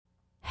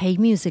Hey,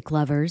 music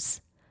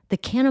lovers. The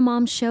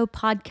Cannabis Show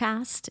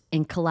podcast,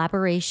 in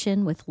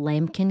collaboration with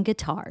Lambkin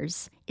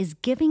Guitars, is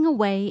giving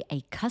away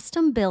a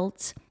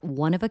custom-built,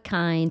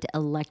 one-of-a-kind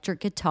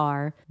electric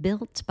guitar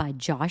built by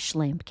Josh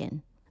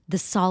Lambkin. The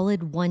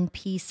solid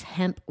one-piece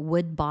hemp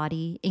wood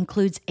body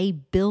includes a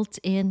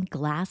built-in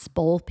glass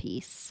bowl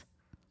piece.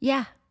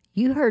 Yeah,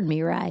 you heard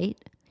me right.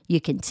 You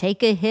can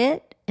take a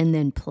hit and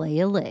then play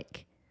a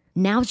lick.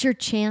 Now's your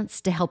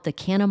chance to help the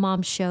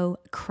Cannabis Show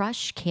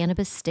crush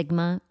cannabis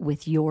stigma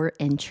with your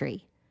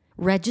entry.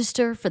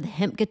 Register for the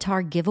hemp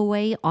guitar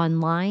giveaway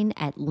online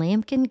at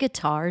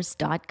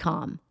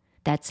lambkinguitars.com.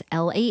 That's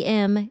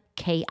LAMKIN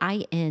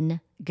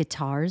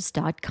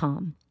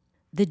guitars.com.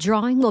 The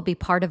drawing will be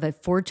part of a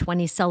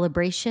 420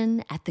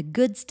 celebration at the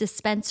Goods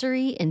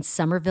Dispensary in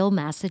Somerville,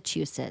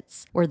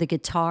 Massachusetts, where the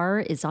guitar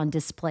is on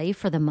display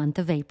for the month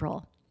of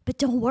April. But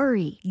don't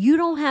worry, you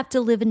don't have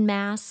to live in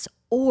Mass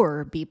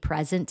or be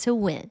present to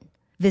win.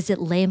 Visit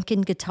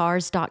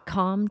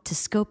lambkinguitars.com to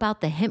scope out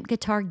the hemp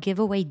guitar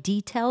giveaway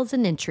details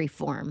and entry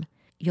form.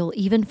 You'll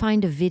even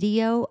find a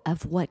video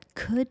of what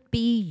could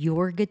be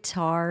your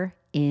guitar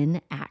in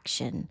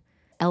action.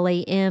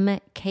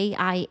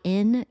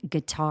 LAMKIN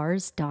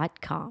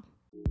guitars.com.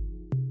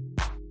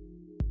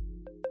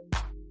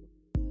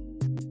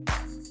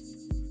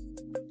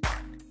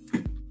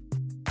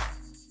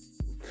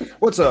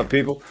 What's up,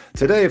 people?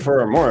 Today,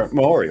 for our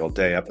Memorial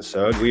Day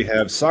episode, we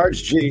have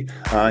Sarge G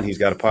on. He's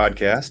got a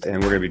podcast, and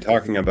we're going to be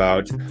talking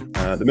about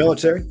the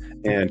military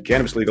and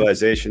cannabis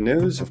legalization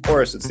news. Of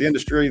course, it's the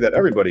industry that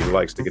everybody who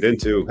likes to get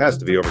into has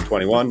to be over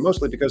 21,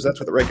 mostly because that's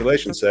what the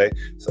regulations say.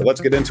 So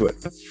let's get into it.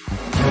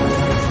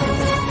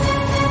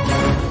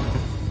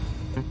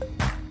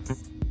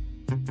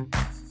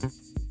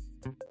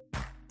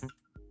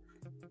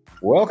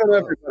 Welcome,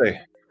 everybody.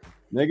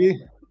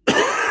 Miggy.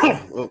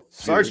 Well,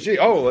 Sarge G.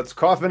 Oh, let's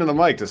cough into the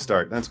mic to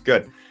start. That's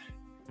good.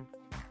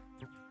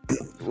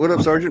 What up,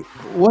 Sergeant?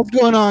 What's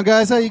going on,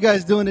 guys? How you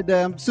guys doing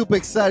today? I'm super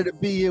excited to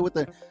be here with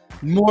the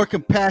more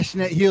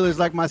compassionate healers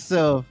like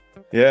myself.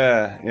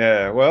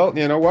 Yeah. Well,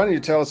 why don't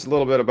you tell us a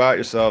little bit about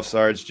yourself,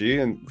 Sarge G?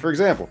 And for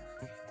example,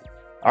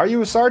 are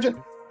you a sergeant?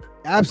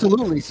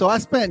 Absolutely. So I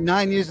spent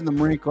 9 years in the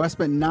Marine Corps. I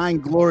spent 9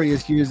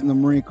 glorious years in the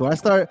Marine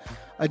Corps.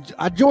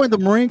 I joined the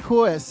Marine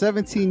Corps at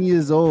 17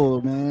 years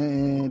old, man.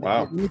 And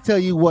wow. Let me tell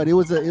you what, it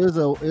was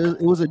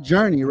a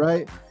journey,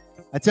 right?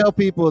 I tell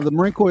people the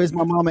Marine Corps is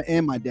my mama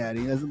and my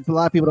daddy. A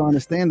lot of people don't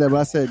understand that, but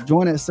I said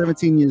join at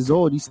 17 years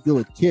old, you're still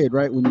a kid,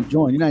 right? When you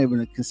join, you're not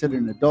even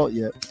considered an adult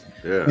yet.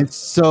 Yeah. And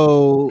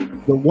so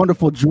the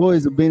wonderful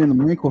joys of being in the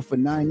Marine Corps for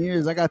 9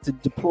 years, I got to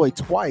deploy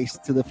twice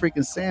to the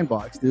freaking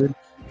sandbox, dude.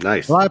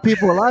 Nice. A lot of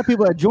people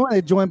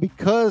that joined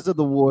because of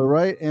the war,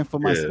 right? And for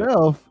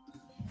myself,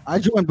 I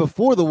joined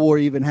before the war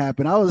even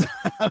happened. Wow.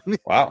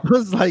 I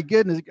was like,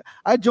 goodness.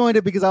 I joined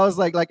it because I was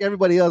like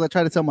everybody else. I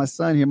tried to tell my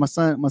son here. My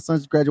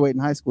son's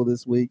graduating high school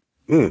this week.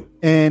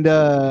 And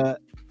I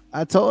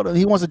told him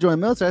he wants to join the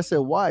military. I said,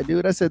 why,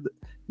 dude? I said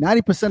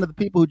 90% of the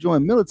people who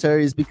join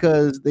military is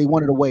because they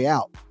wanted a way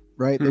out,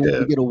 right? They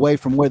wanted to get away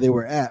from where they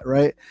were at,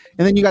 right?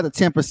 And then you got the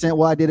 10%.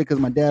 Well, I did it because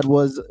my dad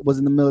was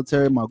in the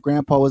military, my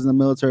grandpa was in the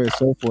military, and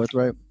so forth,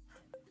 right?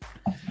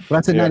 But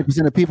I said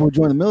 90% of people who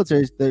join the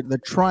military, they're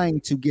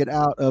trying to get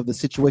out of the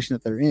situation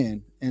that they're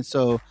in. And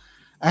so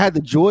I had the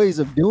joys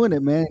of doing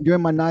it, man.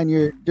 During my 9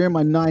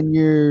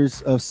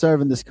 years of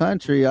serving this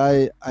country,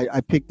 I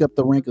picked up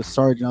the rank of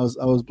sergeant. I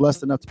was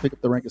blessed enough to pick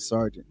up the rank of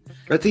sergeant.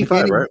 That's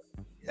E5, right?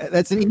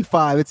 That's an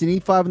E5. It's an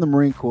E5 in the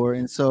Marine Corps.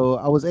 And so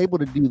I was able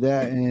to do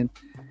that. And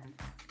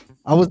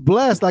I was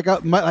blessed, like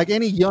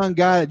any young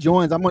guy that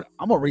joins, I'm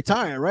gonna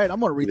retire, right? I'm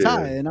gonna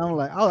retire, and I'm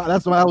like, oh,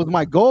 that was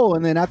my goal.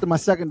 And then after my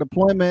second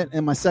deployment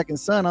and my second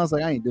son, I was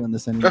like, I ain't doing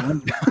this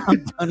anymore.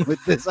 I'm done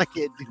with this. I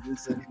can't do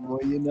this anymore.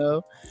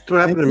 That's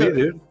what happened to me,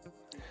 dude.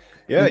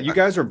 Yeah, you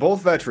guys are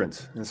both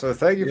veterans, and so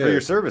thank you for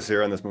your service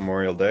here on this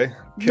Memorial Day,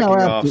 kicking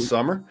off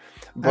summer.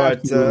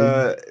 But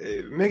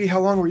Miggy, how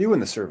long were you in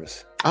the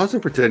service? I was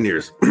in for 10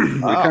 years.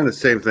 Wow. Kind of the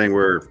same thing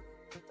where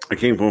I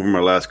came home from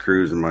my last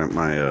cruise, and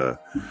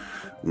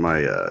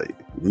my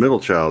middle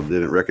child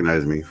didn't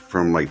recognize me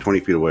from like 20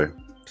 feet away.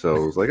 So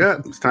it was like,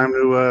 it's time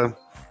to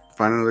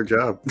find another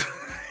job.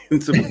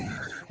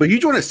 But you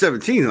joined at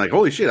 17. Like,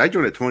 holy shit, I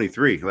joined at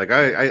 23. Like,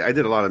 I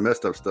did a lot of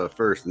messed up stuff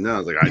first. And then I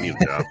was like, I need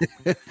a job.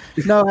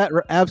 No,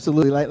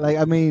 absolutely. Like,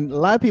 I mean, a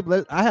lot of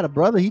people, I had a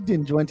brother, he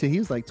didn't join till he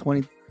was like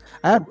 20.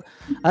 I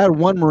had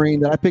one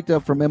Marine that I picked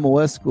up from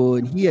MOS school,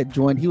 and he had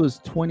joined. He was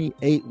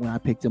 28 when I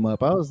picked him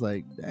up. I was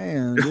like,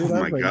 damn, dude.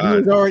 Oh my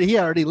God. He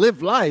already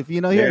lived life. He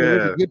had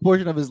lived a good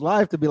portion of his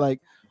life to be like,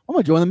 I'm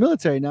going to join the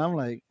military now. I'm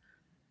like,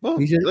 well,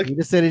 he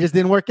just said it just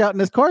didn't work out in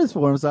his cards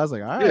for him. So I was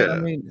like, all right, I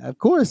mean, of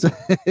course.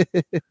 But,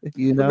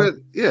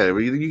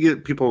 you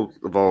get people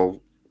of all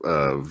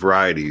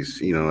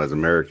varieties, as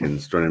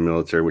Americans joining the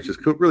military, which is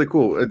really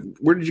cool.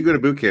 Where did you go to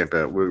boot camp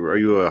at? Are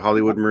you a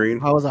Hollywood Marine?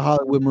 I was a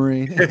Hollywood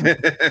Marine.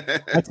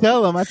 I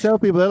tell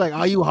people, they're like,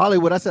 "Are you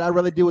Hollywood?" I said, "I'd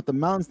rather deal with the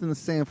mountains than the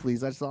sand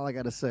fleas." That's all I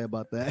got to say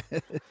about that.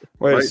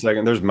 Wait a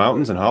second. There's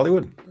mountains in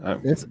Hollywood?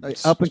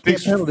 It's up in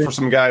Camp Pendleton. For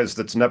some guys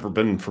that's never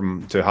been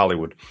to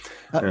Hollywood.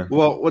 Yeah.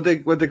 Well, what they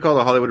call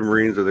the Hollywood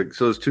Marines so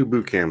there's two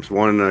boot camps.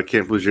 One in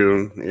Camp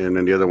Lejeune, and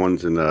then the other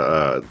one's in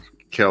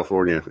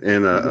California.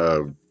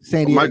 And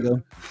San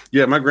Diego.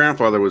 My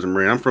grandfather was a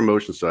Marine. I'm from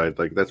Oceanside.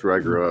 Like, that's where I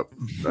grew up.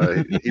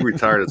 He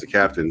retired as a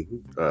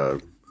captain.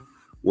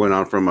 Went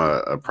on from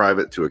a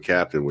private to a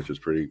captain, which was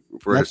pretty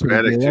for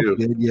Hispanic too.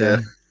 Good,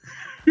 yeah.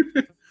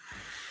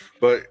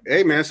 But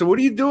hey, man, so what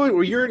are you doing?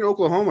 Well, you're in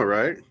Oklahoma,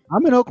 right?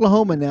 I'm in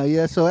Oklahoma now.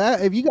 Yeah. So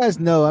if you guys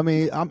know, I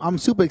mean, I'm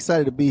super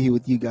excited to be here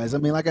with you guys. I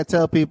mean, like I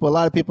tell people, a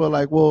lot of people are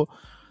like, well,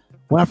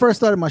 when I first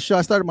started my show,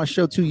 I started my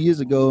show 2 years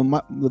ago. And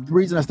the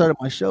reason I started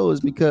my show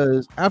is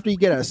because after you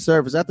get out of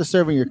service, after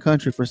serving your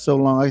country for so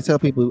long, I tell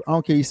people, I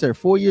don't care you serve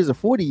 4 years or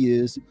 40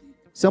 years,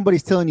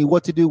 somebody's telling you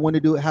what to do, when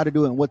to do it, how to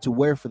do it, and what to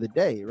wear for the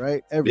day,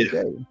 right? Every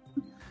day.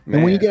 Man.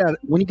 And when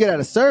you get out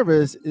of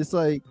service, it's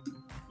like,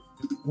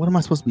 what am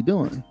I supposed to be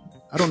doing?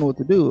 I don't know what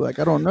to do. Like,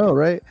 I don't know,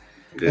 right?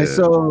 Yeah. And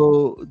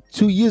so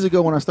 2 years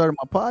ago when I started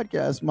my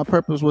podcast, my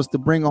purpose was to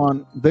bring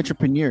on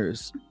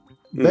entrepreneurs.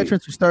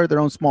 Veterans who started their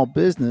own small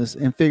business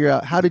and figure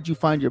out, how did you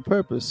find your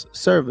purpose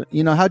serving?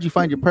 How did you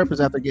find your purpose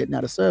after getting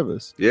out of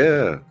service?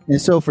 Yeah. And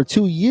so for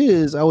 2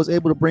 years, I was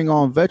able to bring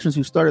on veterans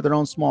who started their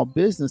own small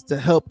business to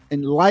help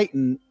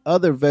enlighten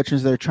other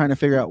veterans that are trying to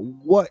figure out,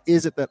 what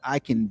is it that I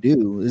can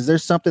do? Is there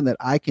something that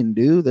I can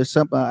do? There's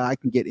something I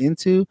can get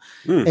into,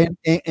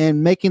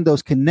 and making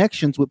those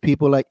connections with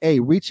people like, hey,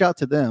 reach out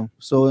to them.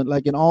 So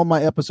like in all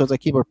my episodes, I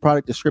keep a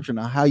product description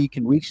on how you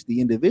can reach the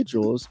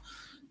individuals.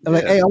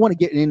 Like, hey, I want to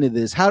get into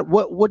this.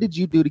 What did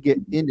you do to get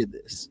into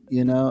this?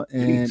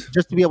 And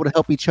just to be able to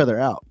help each other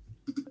out.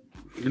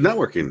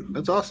 Networking.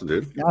 That's awesome,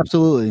 dude.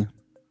 Absolutely.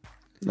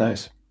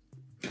 Nice.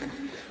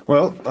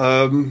 Well,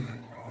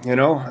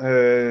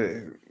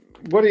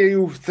 what do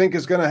you think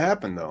is going to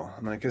happen though?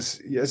 Like,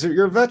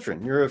 you're a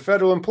veteran, you're a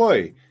federal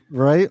employee,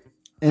 right?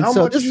 And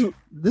so this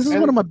is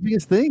one of my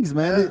biggest things,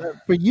 man.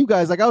 For you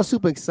guys, like, I was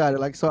super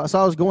excited. Like, so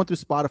I was going through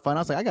Spotify and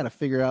I was like, I got to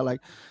figure out,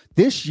 like,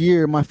 this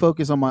year, my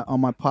focus on my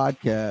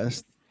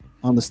podcast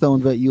on the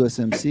St0ned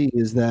USMC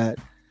is that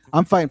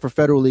I'm fighting for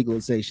federal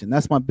legalization.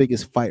 That's my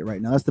biggest fight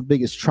right now. That's the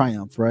biggest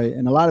triumph, right?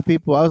 And a lot of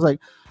people, I was like,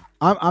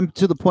 I'm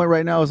to the point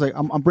right now. I was like,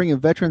 I'm bringing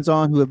veterans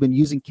on who have been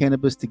using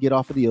cannabis to get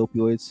off of the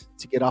opioids,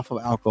 to get off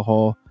of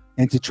alcohol,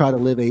 and to try to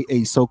live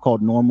a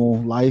so-called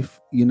normal life,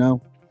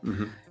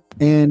 Mm-hmm.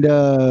 And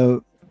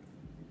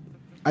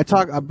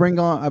I'm bringing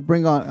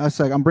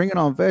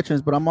on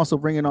veterans, but I'm also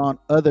bringing on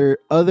other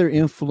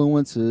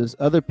influences,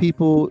 other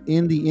people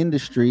in the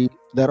industry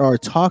that are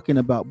talking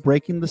about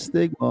breaking the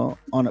stigma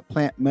on a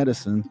plant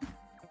medicine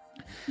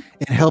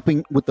and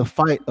helping with the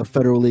fight of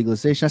federal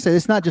legalization. I said,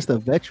 it's not just a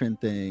veteran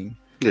thing.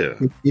 Yeah.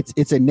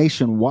 It's a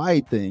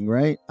nationwide thing,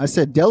 right? I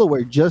said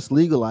Delaware just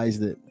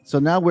legalized it. So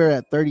now we're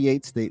at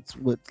 38 states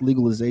with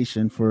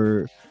legalization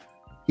for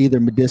either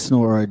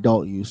medicinal or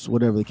adult use,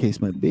 whatever the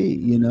case might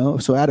be,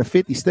 So out of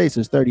 50 states,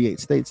 there's 38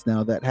 states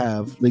now that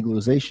have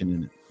legalization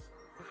in it.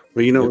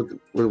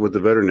 Well, with the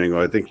veteran angle,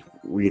 I think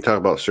when you talk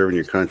about serving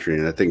your country,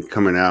 and I think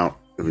coming out,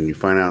 when you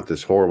find out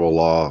this horrible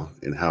law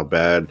and how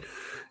bad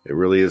it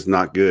really is,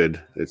 not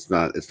good. It's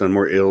done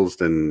more ills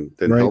than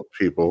right. Help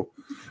people.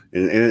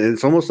 And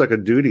it's almost like a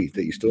duty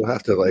that you still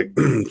have to, like,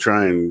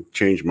 try and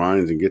change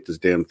minds and get this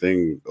damn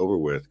thing over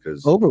with.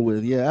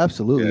 Yeah,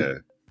 absolutely.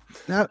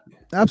 Yeah.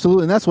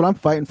 Absolutely. And that's what I'm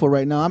fighting for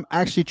right now. I'm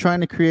actually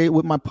trying to create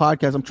with my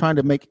podcast. I'm trying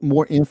to make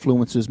more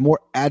influencers, more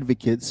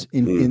advocates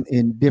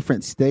in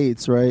different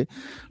states, right?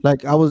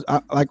 Like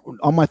like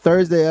on my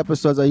Thursday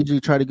episodes, I usually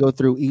try to go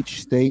through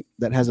each state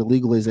that has a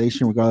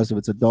legalization, regardless if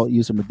it's adult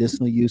use or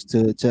medicinal use,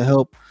 to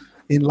help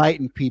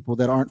enlighten people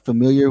that aren't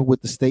familiar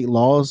with the state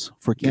laws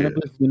for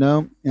cannabis,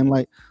 and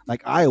like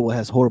Iowa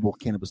has horrible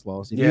cannabis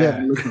laws. If you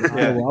haven't listened to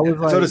Iowa, I was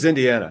like, so does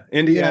Indiana,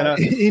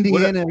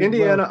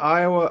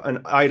 Iowa,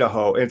 and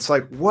Idaho. It's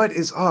like, what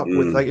is up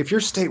with, like, if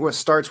your state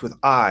starts with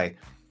I,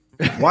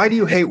 why do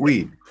you hate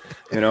weed?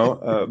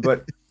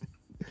 But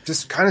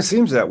just kind of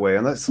seems that way.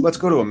 And let's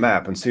go to a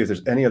map and see if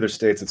there's any other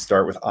states that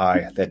start with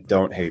I that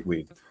don't hate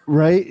weed.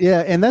 Right.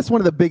 Yeah. And that's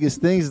one of the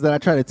biggest things that I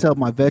try to tell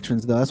my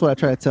veterans, though. That's what I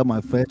try to tell my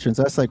veterans.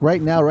 That's like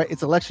right now, right?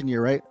 It's election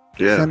year, right?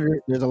 Yeah.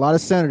 There's a lot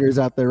of senators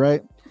out there,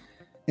 right?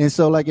 And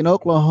so, like in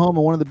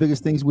Oklahoma, one of the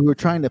biggest things we were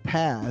trying to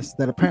pass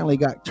that apparently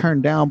got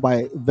turned down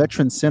by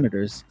veteran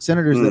senators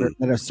that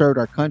have served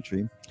our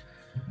country.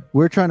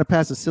 We're trying to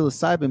pass a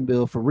psilocybin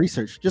bill for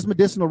research, just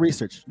medicinal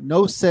research,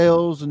 no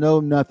sales, no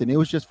nothing. It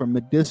was just for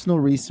medicinal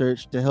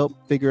research to help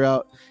figure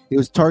out. It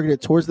was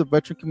targeted towards the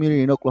veteran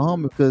community in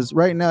Oklahoma because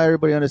right now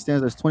everybody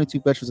understands there's 22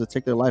 veterans that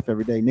take their life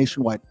every day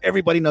nationwide.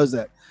 Everybody knows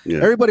that. Yeah.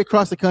 Everybody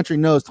across the country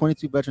knows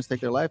 22 veterans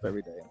take their life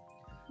every day.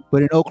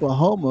 But in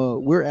Oklahoma,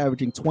 we're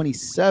averaging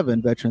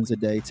 27 veterans a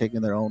day taking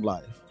their own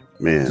life.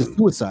 Man, just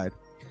suicide.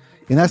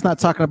 And that's not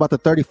talking about the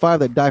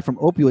 35 that die from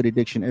opioid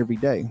addiction every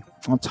day,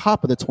 on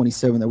top of the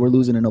 27 that we're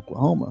losing in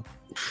Oklahoma.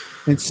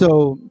 And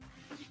so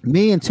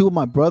me and two of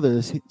my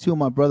brothers,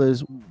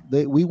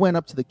 we went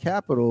up to the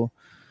Capitol,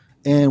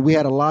 and we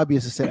had a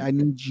lobbyist that said, I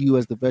need you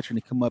as the veteran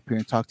to come up here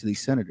and talk to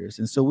these senators.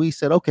 And so we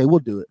said, okay, we'll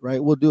do it.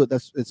 Right. We'll do it.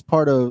 It's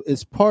part of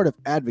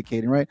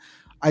advocating. Right.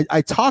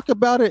 I talk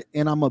about it,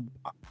 and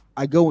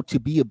I go to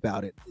be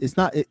about it. It's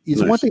nice.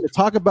 One thing to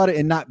talk about it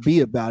and not be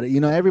about it. You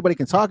know, everybody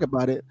can talk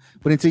about it,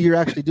 but until you're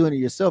actually doing it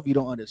yourself, you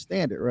don't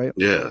understand it. Right.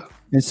 Yeah.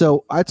 And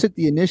so I took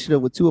the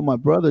initiative with two of my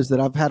brothers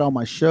that I've had on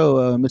my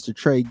show, Mr.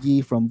 Trey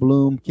Gee from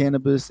Bloom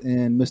Cannabis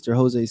and Mr.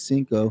 Jose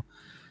Cinco.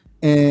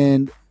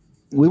 And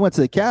we went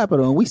to the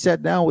Capitol and we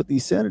sat down with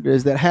these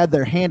senators that had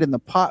their hand in the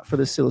pot for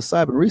the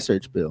psilocybin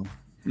research bill.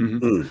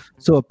 Mm-hmm.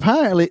 So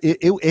apparently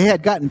it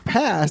had gotten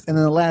passed, and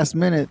in the last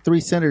minute,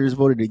 3 senators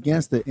voted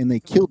against it, and they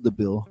killed the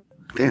bill.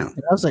 Damn.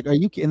 And I was like, "Are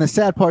you?" And the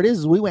sad part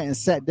is we went and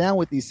sat down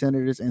with these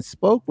senators and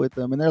spoke with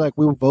them, and they're like,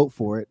 "We'll vote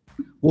for it.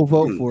 We'll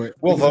vote for it.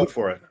 We'll vote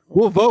for it.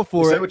 We'll vote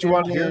for it." Is that what you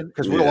want to hear?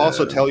 Because we'll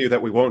also tell you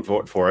that we won't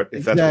vote for it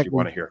if that's what you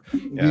want to hear.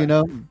 Yeah. You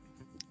know,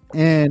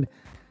 and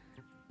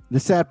the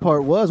sad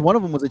part was one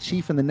of them was a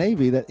chief in the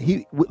Navy that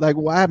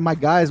I had my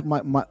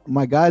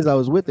guys I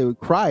was with, they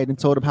cried and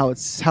told him how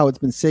it's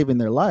been saving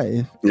their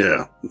life.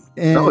 Yeah.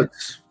 And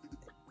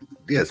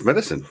it's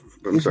medicine.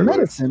 It's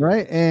medicine,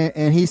 right?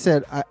 And he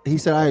said, I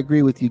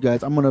agree with you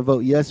guys. I'm going to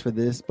vote yes for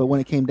this. But when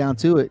it came down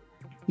to it,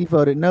 he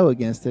voted no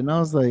against it. And I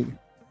was like,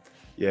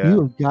 yeah,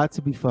 you have got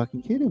to be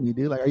fucking kidding me,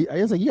 dude. Like, I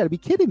was like, you got to be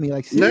kidding me.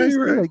 Like, seriously?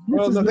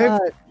 No, you're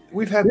right. Like,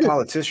 we've had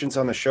politicians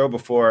on the show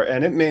before,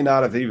 and it may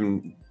not have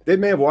they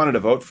may have wanted to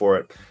vote for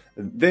it.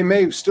 They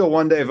may still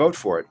one day vote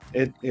for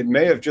it. It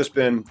may have just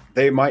been,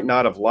 they might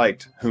not have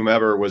liked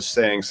whomever was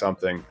saying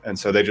something. And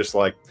so they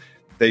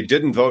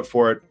didn't vote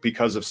for it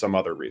because of some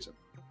other reason.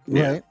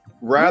 Right.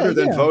 Rather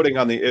than voting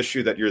on the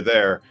issue that you're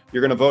there,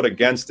 you're going to vote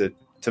against it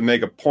to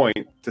make a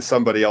point to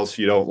somebody else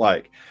you don't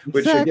like,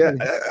 which again,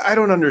 I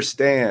don't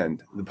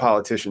understand the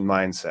politician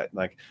mindset.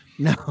 Like,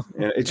 no,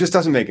 it just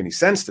doesn't make any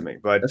sense to me,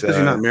 but that's because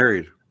you're not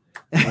married.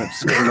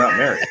 That's because you're not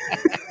married.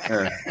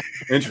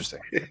 Interesting.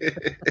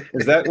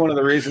 Is that one of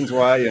the reasons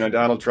why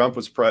Donald Trump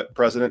was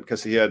president,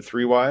 because he had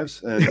 3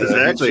 wives and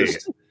exactly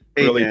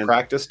really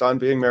practiced on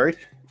being married?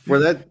 For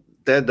that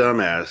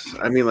dumbass,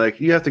 I mean, like,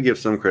 you have to give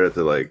some credit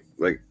to like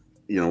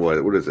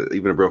what is it?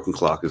 Even a broken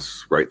clock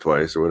is right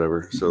twice or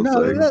whatever. So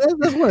no,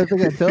 that's one of the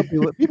things I tell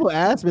people. People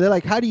ask me, they're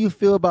like, "How do you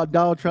feel about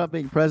Donald Trump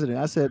being president?"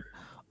 I said,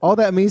 all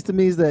that means to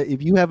me is that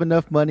if you have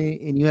enough money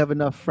and you have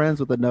enough friends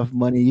with enough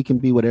money, you can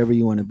be whatever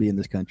you want to be in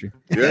this country.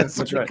 Yeah, that's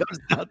right. It comes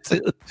down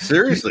to.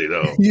 Seriously,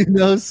 though.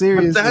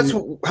 Seriously. But that's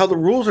how the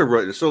rules are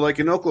written. So, like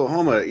in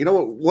Oklahoma,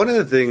 one of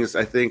the things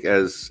I think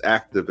as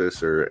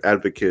activists or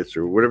advocates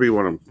or whatever you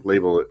want to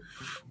label it,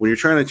 when you're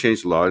trying to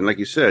change the law, and like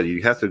you said,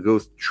 you have to go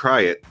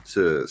try it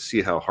to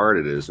see how hard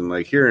it is. And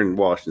like here in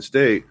Washington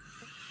State,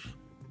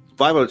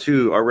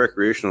 502, our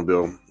recreational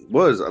bill,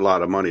 was a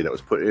lot of money that was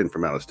put in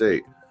from out of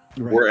state.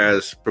 Right.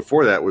 Whereas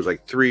before that was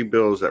like 3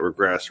 bills that were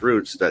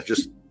grassroots that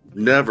just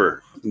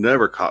never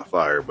caught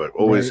fire, but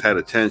always had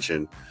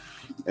attention.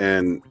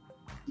 And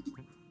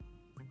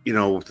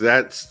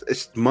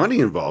it's money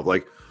involved.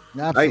 Like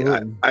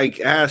I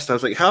asked, I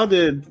was like,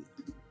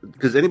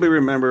 because anybody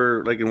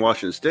remember, like in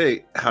Washington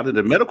State, how did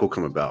the medical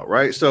come about?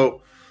 Right.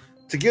 So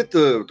to get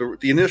the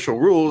initial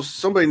rules,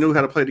 somebody knew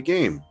how to play the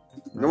game.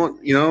 No one,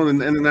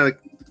 and then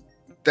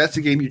that's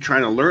the game you're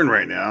trying to learn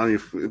right now. And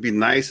it'd be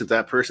nice if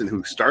that person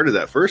who started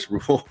that first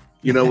rule,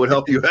 would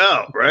help you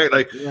out, right?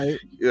 Like,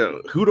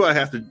 who do I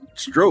have to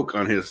stroke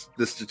on this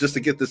just to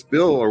get this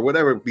bill or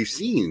whatever be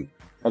seen?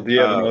 Do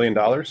you have $1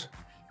 million?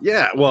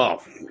 Yeah,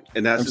 well,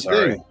 and that's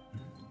thing.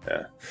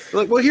 Yeah,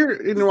 like, well, here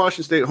in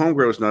Washington State, home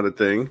grow is not a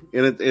thing,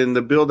 and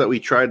the bill that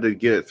we tried to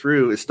get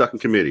through is stuck in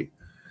committee,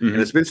 and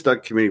it's been stuck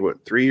in committee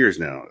 3 years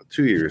now,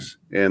 2 years,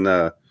 and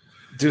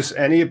does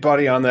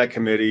anybody on that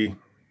committee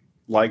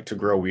like to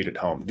grow weed at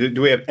home?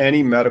 Do we have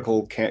any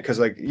medical because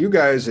like you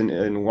guys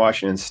in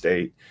Washington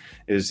State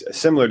is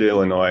similar to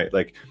Illinois.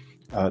 Like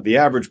the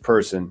average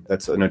person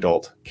that's an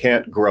adult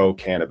can't grow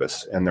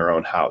cannabis in their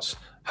own house.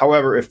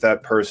 However, if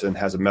that person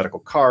has a medical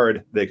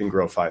card, they can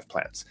grow 5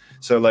 plants.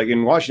 So like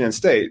in Washington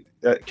State,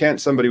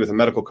 can't somebody with a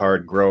medical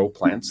card grow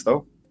plants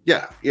though?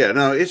 Yeah.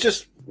 No, it's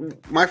just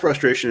my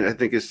frustration, I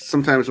think, is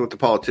sometimes with the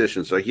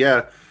politicians. Like,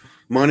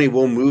 money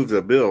will move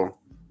the bill,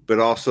 but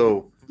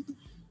also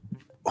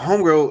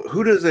home grow,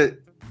 who does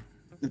it?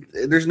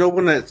 There's no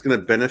one that's going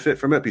to benefit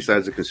from it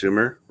besides the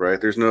consumer, right?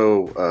 There's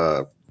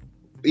no,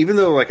 even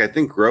though like I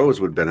think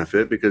grows would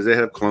benefit because they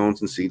have clones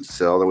and seeds to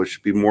sell, that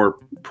should be more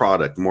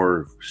product,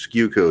 more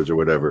SKU codes or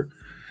whatever.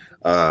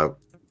 I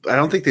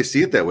don't think they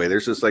see it that way.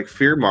 There's this like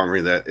fear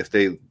mongering that if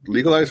they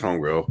legalize home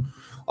grow,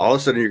 all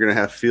of a sudden you're going to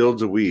have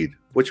fields of weed.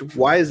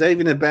 Why is that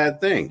even a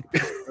bad thing?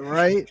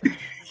 Right.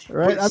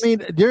 Right. I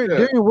mean,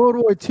 during World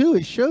War II,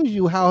 it shows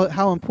you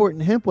how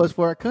important hemp was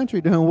for our country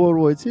during World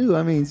War II.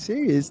 I mean,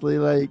 seriously,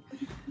 like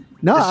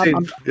No,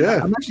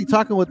 I'm actually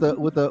talking with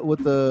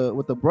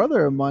the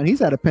brother of mine.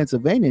 He's out of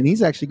Pennsylvania, and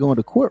he's actually going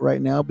to court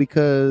right now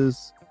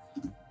because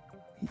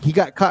he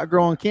got caught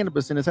growing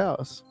cannabis in his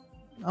house.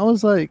 I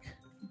was like,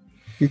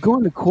 "You're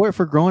going to court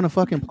for growing a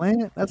fucking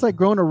plant? That's like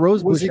growing a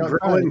rose bush." Was he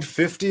growing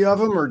 50 of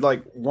them or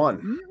like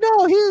one?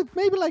 No, he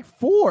maybe like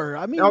 4.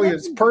 I mean,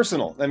 it's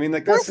personal. I mean,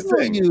 like that's the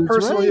thing.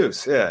 Personal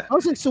use. Yeah. I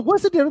was like, so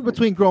what's the difference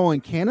between growing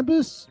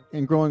cannabis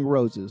and growing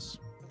roses?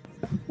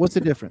 What's the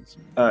difference?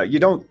 You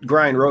don't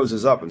grind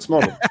roses up and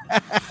smoke them.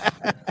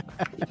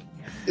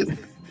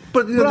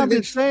 But I'm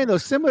just saying, though,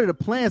 similar to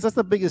plants, that's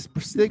the biggest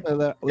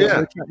stigma.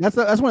 That's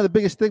one of the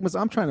biggest stigmas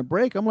I'm trying to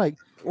break. I'm like,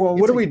 well,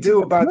 what do we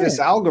do about this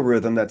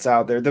algorithm that's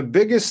out there? The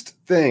biggest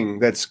thing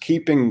that's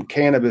keeping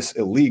cannabis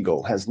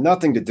illegal has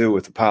nothing to do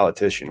with the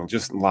politician. He'll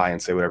just lie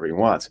and say whatever he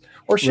wants,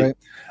 or she.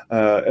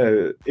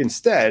 Right.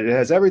 Instead, it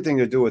has everything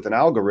to do with an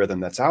algorithm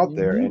that's out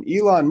there. And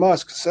Elon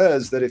Musk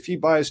says that if he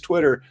buys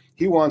Twitter,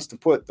 he wants to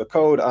put the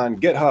code on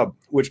GitHub,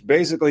 which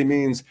basically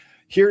means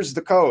here's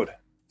the code.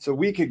 So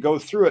we could go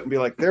through it and be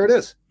like, there it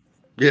is.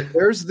 Yeah.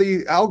 There's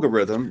the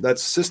algorithm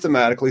that's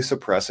systematically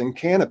suppressing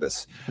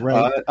cannabis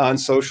on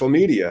social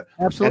media.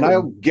 Absolutely. And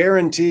I'll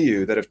guarantee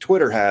you that if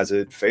Twitter has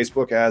it,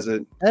 Facebook has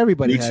it,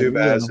 everybody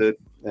YouTube has it,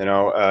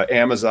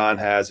 Amazon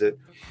has it.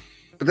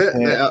 But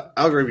that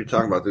algorithm you're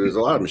talking about, there's a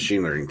lot of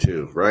machine learning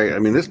too, right? I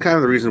mean, this is kind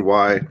of the reason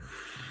why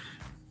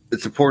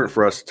it's important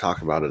for us to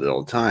talk about it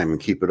all the time and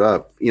keep it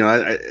up. You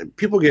know,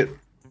 people feel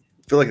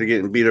like they're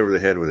getting beat over the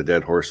head with a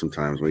dead horse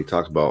sometimes when you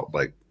talk about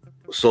like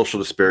social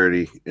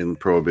disparity in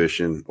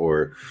prohibition,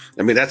 or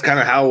I mean, that's kind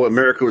of how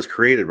America was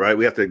created, right?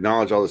 We have to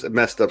acknowledge all this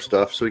messed up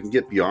stuff so we can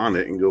get beyond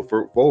it and go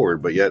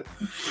forward. But yet,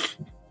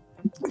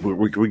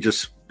 we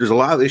just there's a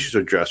lot of issues to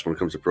address when it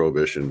comes to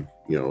prohibition,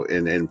 you know,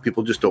 and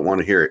people just don't want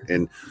to hear it.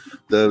 And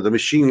the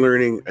machine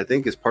learning, I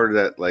think, is part of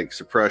that like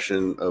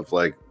suppression of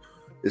like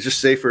it's just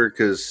safer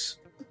because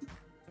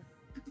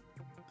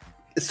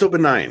it's so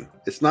benign.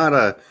 It's not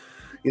a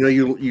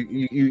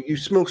you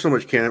smoke so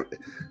much cannabis.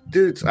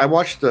 Dudes, I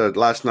watched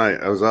last night.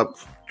 I was up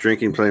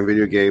drinking, playing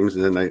video games,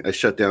 and then I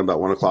shut down about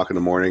 1 o'clock in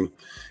the morning.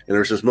 And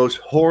there's this most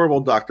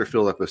horrible Dr.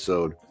 Phil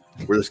episode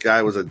where this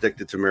guy was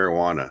addicted to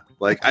marijuana.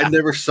 Like, I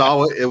never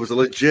saw it. It was a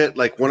legit,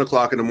 like, 1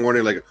 o'clock in the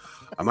morning. Like,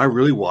 am I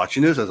really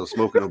watching this as I'm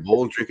smoking a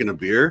bowl and drinking a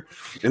beer?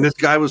 And this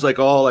guy was like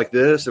all like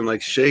this and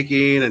like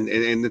shaking.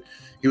 And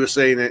he was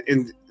saying that.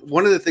 And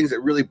one of the things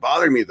that really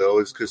bothered me, though,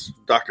 is because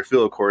Dr.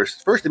 Phil, of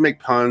course, first they make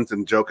puns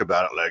and joke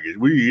about it like it's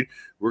weed.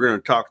 We're going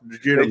to talk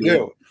legitimately. They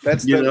do.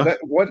 That's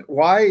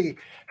why?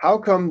 How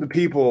come the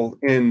people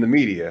in the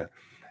media?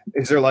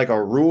 Is there like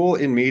a rule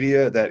in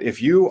media that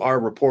if you are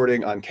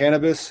reporting on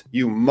cannabis,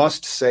 you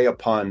must say a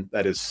pun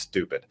that is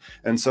stupid?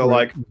 And so,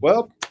 like,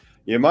 well,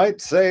 you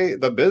might say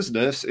the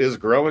business is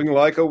growing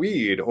like a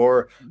weed,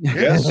 or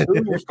guess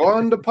who's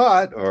gone to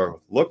pot,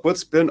 or look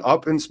what's been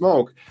up in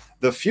smoke.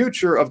 The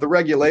future of the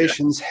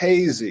regulation's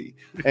hazy.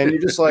 And you're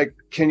just like,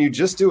 can you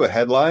just do a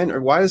headline? Or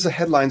why does the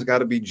headlines got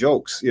to be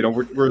jokes? You know,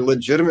 we're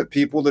legitimate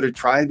people that are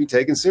trying to be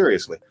taken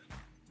seriously.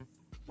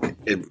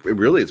 It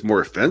really is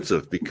more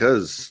offensive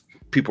because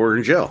people are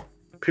in jail,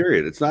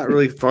 period. It's not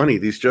really funny.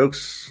 These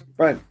jokes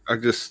are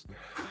just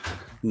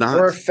not.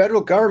 Or our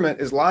federal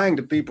government is lying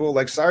to people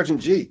like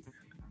Sergeant G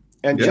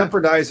and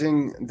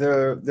jeopardizing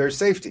their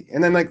safety.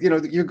 And then, like, you know,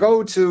 you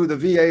go to the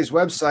VA's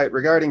website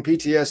regarding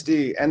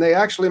PTSD, and they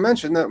actually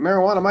mention that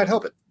marijuana might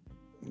help it.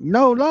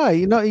 No lie.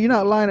 You know, you're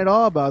not lying at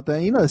all about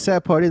that. You know, the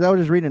sad part is I was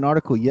just reading an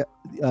article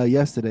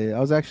yesterday. I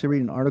was actually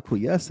reading an article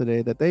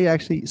yesterday that they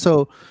actually,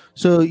 so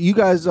you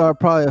guys are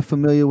probably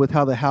familiar with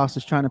how the House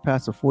is trying to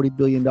pass a $40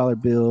 billion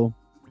bill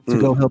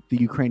to go help the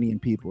Ukrainian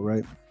people,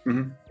 right?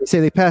 Mm-hmm. They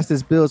say they passed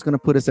this bill. It's going to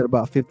put us at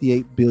about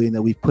 $58 billion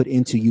that we've put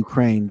into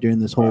Ukraine during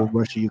this whole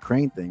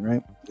Russia-Ukraine thing,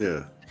 right?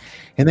 Yeah.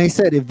 And they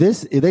said if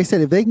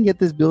they can get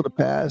this bill to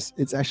pass,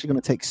 it's actually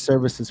going to take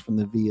services from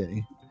the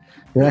VA.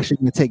 They're actually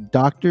going to take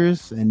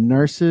doctors and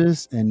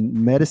nurses and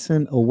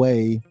medicine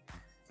away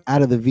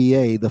out of the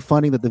VA, the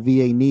funding that the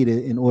VA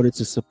needed in order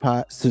to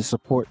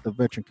support the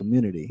veteran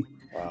community.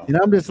 Wow. And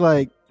I'm just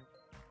like,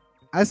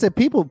 I said,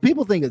 people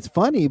think it's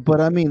funny,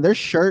 but I mean, there's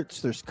shirts,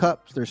 there's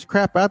cups, there's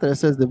crap out there that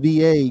says the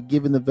VA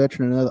giving the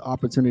veteran another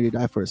opportunity to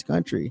die for his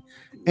country.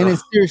 And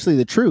it's seriously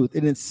the truth.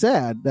 And it's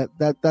sad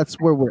that's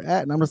where we're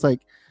at. And I'm just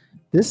like,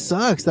 this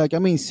sucks. Like, I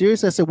mean,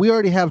 seriously, I said, we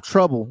already have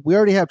trouble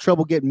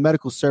getting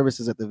medical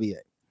services at the VA.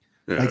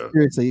 Yeah. Like,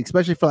 seriously,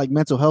 especially for like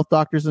mental health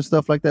doctors and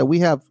stuff like that. We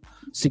have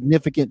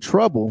significant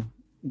trouble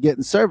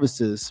getting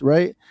services,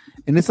 right?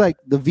 And it's like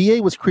the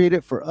VA was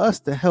created for us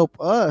to help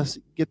us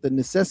get the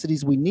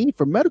necessities we need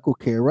for medical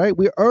care, right?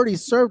 We already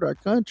served our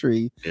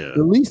country. Yeah.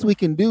 The least we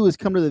can do is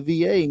come to the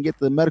VA and get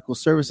the medical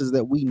services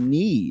that we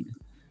need,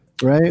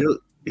 right? You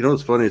know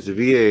what's funny is the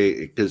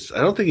VA, because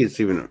I don't think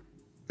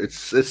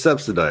it's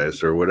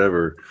subsidized or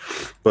whatever,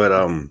 but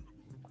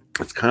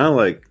it's kind of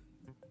like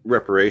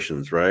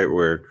reparations, right?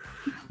 Where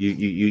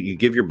you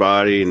give your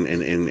body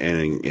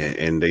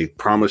and they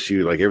promise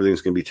you like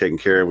everything's going to be taken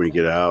care of when you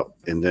get out,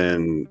 and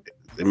then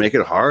they make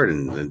it hard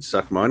and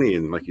suck money.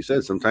 And like you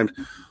said, sometimes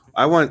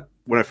when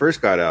I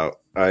first got out,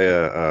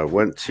 I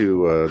went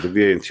to the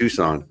VA in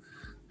Tucson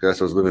because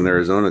I was living in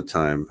Arizona at the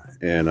time,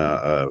 and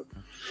I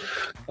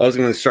was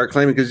going to start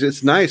claiming because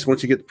it's nice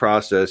once you get the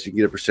process, you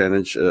get a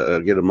percentage,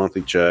 get a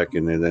monthly check,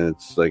 and then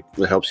it's like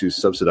it helps you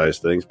subsidize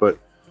things. But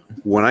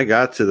when I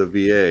got to the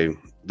VA,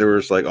 there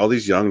was like all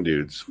these young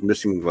dudes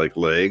missing like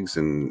legs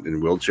and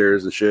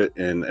wheelchairs and shit,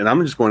 and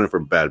I'm just going in for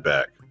a bad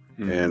back,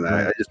 and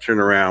I just turned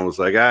around and was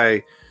like,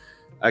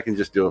 I can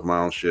just deal with my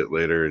own shit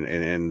later,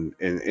 and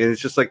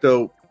it's just like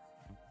though.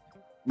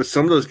 But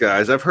some of those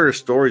guys, I've heard of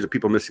stories of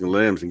people missing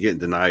limbs and getting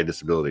denied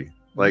disability.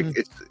 Like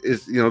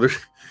it's you know, there's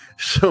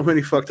so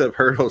many fucked up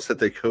hurdles that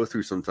they go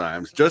through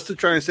sometimes just to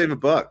try and save a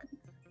buck.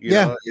 You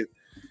know?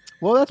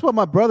 Well, that's what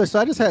my brother. So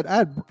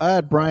I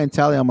had Brian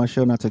Talley on my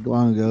show not too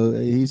long ago.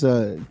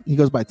 He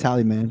goes by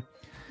Tally Man.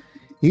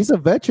 He's a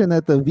veteran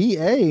at the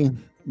VA.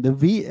 The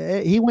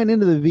VA. He went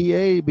into the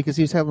VA because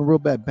he was having real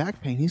bad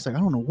back pain. He's like, I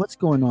don't know what's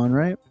going on,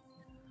 right?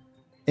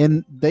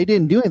 And they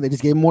didn't do anything. They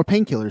just gave him more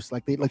painkillers,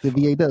 like the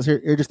VA does.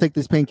 Here, just take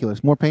these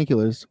painkillers, more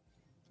painkillers.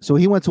 So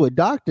he went to a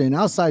doctor, an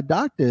outside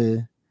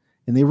doctor,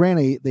 and they ran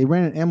an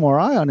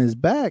MRI on his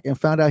back and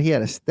found out he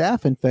had a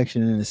staph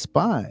infection in his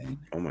spine.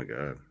 Oh my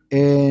God!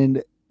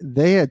 And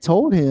they had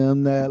told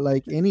him that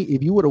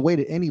if you would have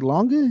waited any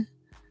longer,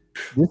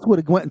 this would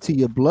have went into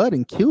your blood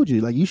and killed you.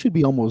 Like you should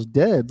be almost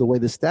dead the way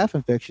the staph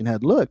infection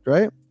had looked,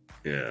 right?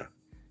 Yeah.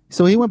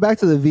 So he went back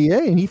to the VA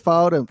and he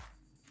filed a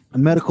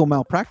medical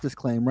malpractice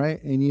claim,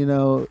 right? And you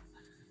know,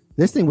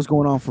 this thing was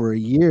going on for a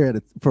year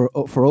for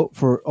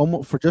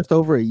just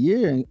over a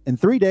year. And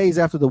 3 days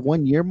after the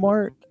 1 year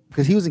mark,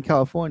 because he was in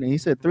California, he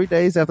said 3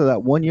 days after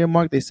that 1 year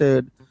mark, they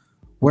said,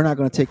 we're not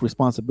going to take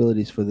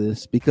responsibilities for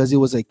this because it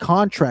was a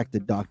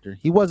contracted doctor.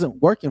 He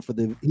wasn't working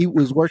he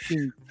was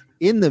working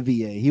in the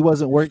VA. He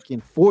wasn't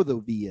working for the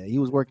VA. He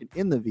was working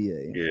in the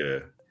VA. Yeah.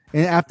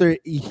 And after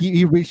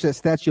he reached that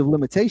statute of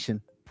limitation,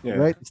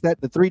 right? It's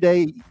that the 3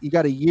 day, you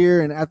got a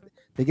year, and after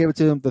they gave it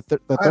to him the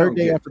third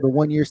day after the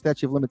 1 year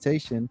statute of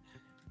limitation,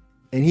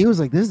 and he was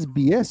like, "This is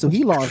BS." So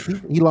he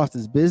lost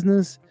his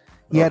business.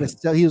 He had to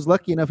sell. He was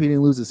lucky enough he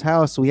didn't lose his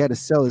house, so he had to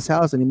sell his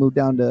house, and he moved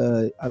down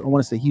to I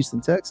want to say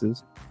Houston,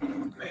 Texas.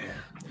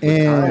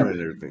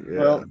 And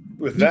well,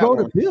 with he wrote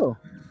a bill.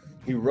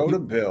 He wrote a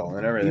bill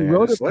and everything. He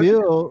wrote a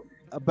bill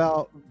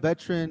about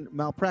veteran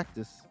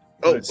malpractice.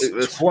 Oh,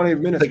 it's 20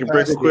 minutes take a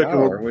break past quick, the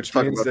hour, which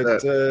means that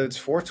it's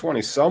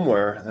 4:20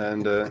 somewhere,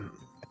 and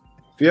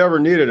if you ever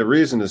needed a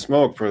reason to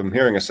smoke from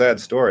hearing a sad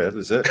story, that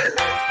was it.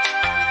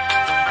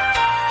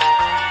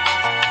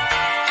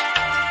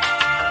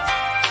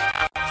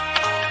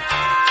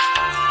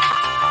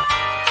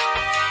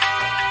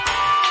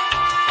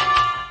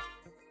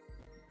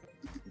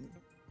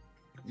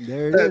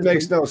 That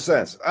makes no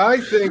sense. I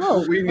think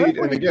what we need,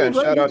 and again,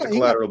 shout out to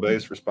Collateral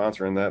Base for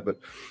sponsoring that, but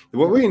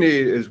what we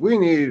need is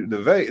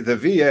the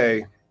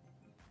VA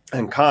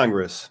and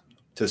Congress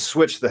to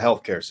switch the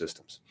healthcare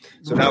systems.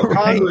 So now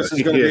Congress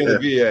is going to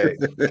be in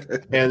the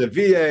VA, and the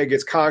VA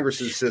gets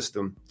Congress's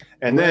system,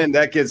 and then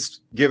that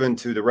gets given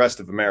to the rest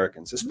of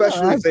Americans,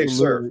 especially if they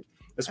serve.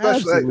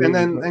 Especially,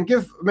 and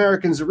give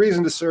Americans a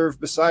reason to serve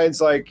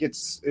besides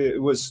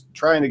it was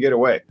trying to get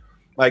away.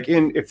 Like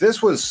if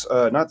this was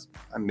not,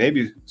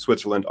 maybe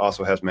Switzerland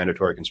also has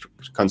mandatory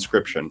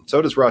conscription.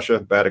 So does Russia.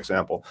 Bad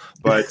example.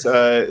 But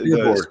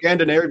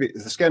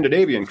the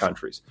Scandinavian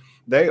countries,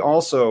 they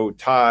also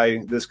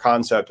tie this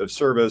concept of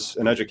service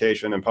and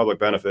education and public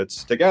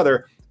benefits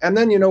together. And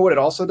then you know what it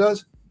also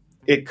does?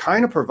 It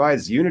kind of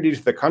provides unity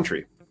to the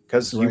country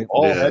because you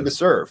all had to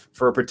serve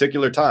for a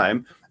particular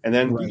time. And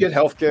then you get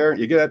healthcare,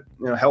 you get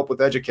help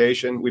with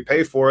education. We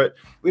pay for it.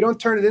 We don't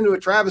turn it into a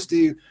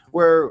travesty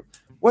where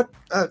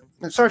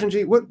Sergeant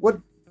G, what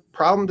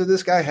problem did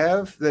this guy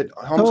have that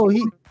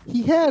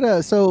he had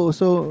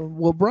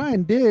what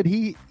Brian did,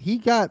 he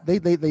got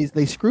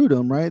they screwed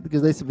him, right?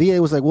 Because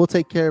VA was like, we'll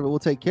take care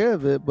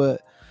of it,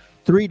 but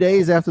 3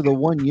 days after the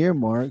 1 year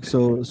mark,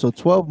 so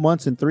 12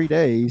 months and 3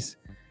 days,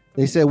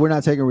 they said we're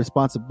not taking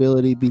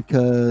responsibility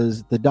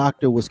because the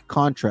doctor was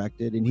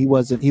contracted and he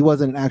wasn't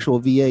an actual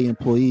VA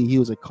employee. He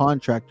was a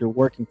contractor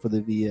working for the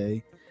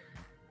VA.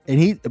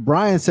 And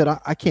Brian said,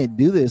 I can't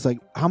do this. Like,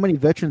 how many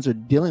veterans are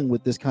dealing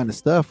with this kind of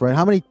stuff, right?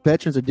 How many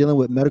veterans are dealing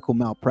with medical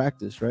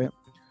malpractice, right?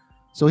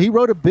 So he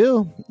wrote a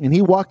bill and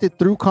he walked it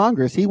through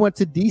Congress. He went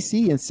to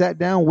D.C. and sat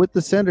down with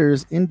the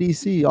senators in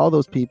D.C., all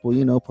those people,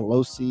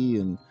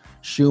 Pelosi and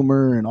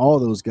Schumer and all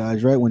those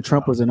guys, right? When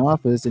Trump was in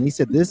office. And he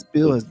said, this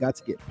bill has got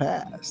to get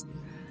passed.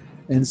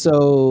 And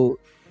so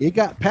it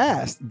got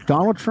passed.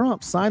 Donald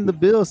Trump signed the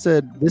bill,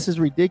 said this is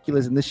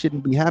ridiculous and this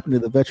shouldn't be happening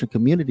to the veteran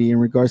community in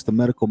regards to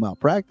medical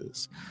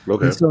malpractice.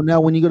 Okay. And so now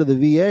when you go to the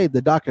VA,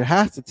 the doctor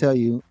has to tell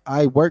you,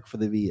 I work for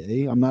the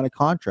VA. I'm not a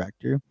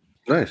contractor.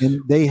 Nice. And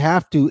they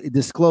have to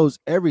disclose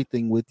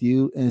everything with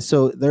you. And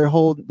so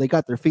they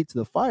got their feet to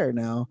the fire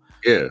now,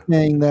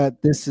 saying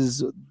that this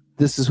is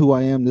who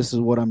I am. This is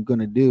what I'm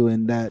going to do.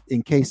 And that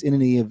in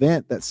any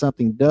event that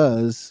something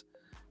does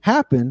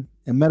happen,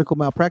 a medical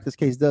malpractice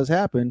case does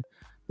happen,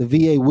 the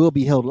VA will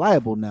be held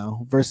liable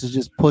now versus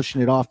just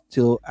pushing it off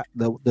till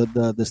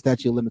the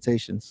statute of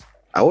limitations.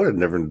 I would have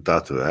never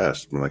thought to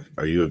ask. I'm like,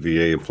 are you a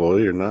VA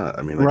employee or not?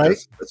 I mean, like,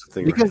 right? That's the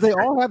thing. Because they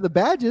all have the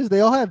badges.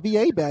 They all have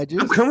VA badges.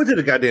 I'm coming to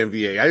the goddamn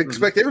VA. I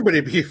expect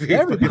everybody to be a VA.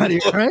 Everybody,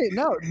 right?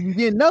 No, you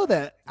didn't know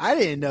that. I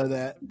didn't know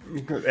that.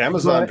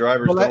 Amazon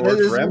drivers don't work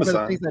for Amazon. One of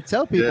the things I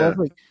tell people, I was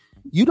like,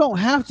 you don't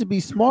have to be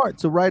smart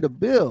to write a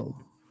bill.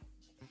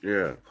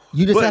 Yeah.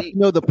 You just have to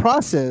know the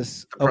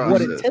process of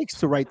what it takes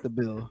to write the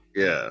bill.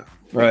 Yeah.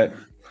 Right.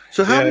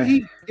 So how did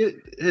he get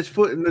his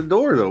foot in the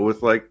door though?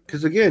 With like,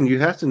 because again, you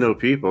have to know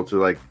people to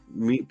like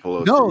meet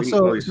Pelosi. No,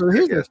 so here's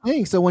the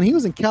thing. So when he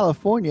was in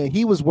California,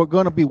 he was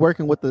going to be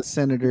working with the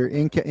senator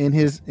in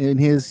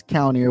his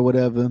county or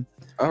whatever.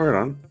 All right,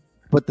 on.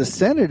 But the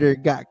senator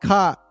got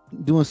caught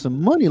doing some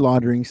money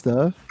laundering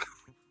stuff,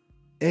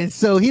 and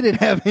so he didn't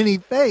have any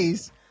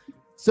face.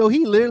 So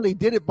he literally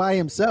did it by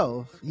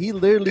himself. He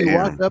literally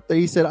walked up there.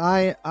 He said,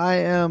 "I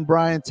am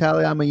Brian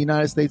Talley. I'm a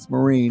United States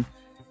Marine.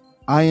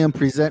 I am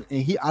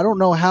presenting." I don't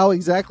know how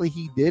exactly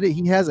he did it.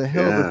 He has a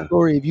hell of a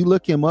story. If you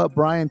look him up,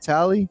 Brian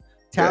Talley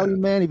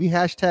Man, if you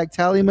hashtag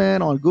Talley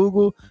Man on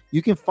Google,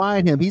 you can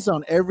find him. He's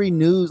on every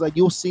news. Like,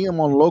 you'll see him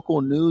on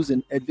local news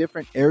in at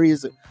different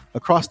areas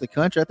across the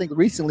country. I think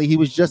recently he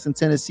was just in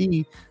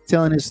Tennessee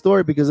telling his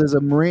story because there's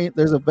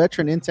a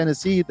veteran in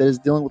Tennessee that is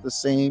dealing with the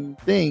same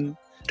thing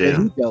that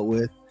he dealt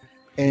with.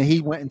 And he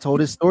went and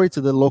told his story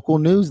to the local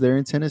news there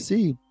in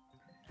Tennessee.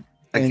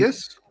 I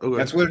guess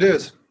that's what it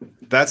is.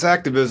 That's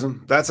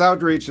activism. That's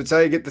outreach. That's how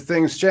you get the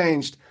things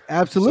changed.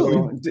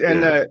 Absolutely. So,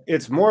 and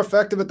it's more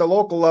effective at the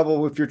local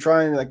level if you're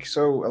trying, like,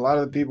 so a lot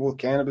of the people with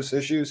cannabis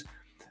issues,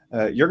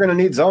 you're going to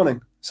need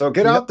zoning. So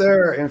get out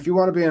there, and if you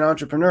want to be an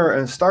entrepreneur,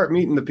 and start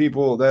meeting the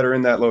people that are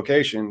in that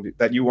location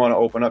that you want to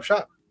open up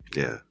shop.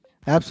 Yeah,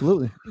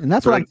 absolutely. And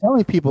that's what I'm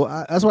telling people.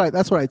 That's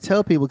what I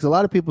tell people, because a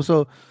lot of people.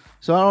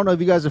 So I don't know if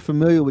you guys are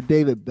familiar with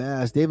David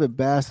Bass. David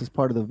Bass is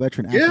part of the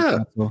Veteran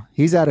Action Council.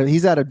 He's out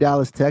of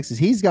Dallas, Texas.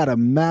 He's got a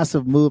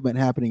massive movement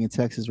happening in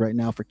Texas right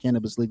now for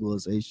cannabis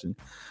legalization.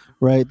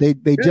 Right? They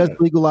just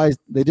legalized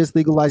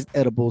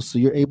edibles, so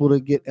you're able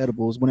to get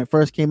edibles. When it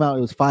first came out,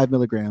 it was 5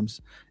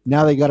 milligrams.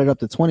 Now they got it up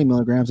to 20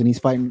 milligrams, and he's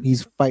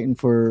fighting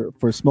for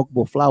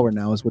smokable flower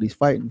now is what he's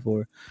fighting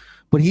for.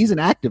 But he's an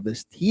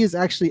activist. He is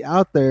actually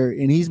out there,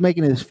 and he's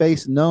making his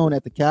face known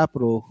at the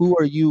Capitol. Who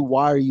are you?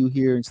 Why are you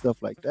here? And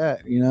stuff like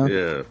that, you know?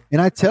 Yeah.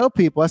 And I tell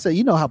people, I say,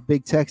 you know how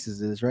big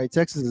Texas is, right?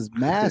 Texas is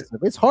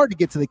massive. It's hard to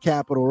get to the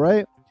Capitol,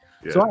 right?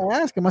 Yeah. So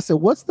I asked him, I said,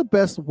 what's the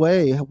best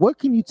way? What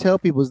can you tell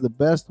people is the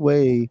best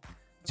way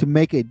to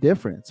make a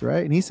difference,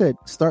 right? And he said,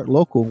 start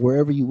local,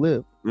 wherever you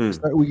live.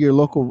 Start with your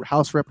local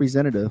House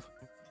representative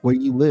where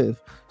you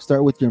live.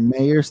 Start with your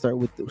mayor. Start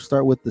with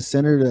the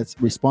senator that's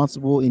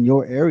responsible in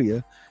your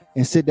area.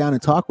 And sit down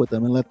and talk with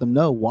them and let them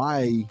know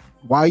why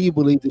you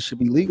believe this should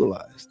be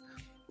legalized.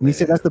 And he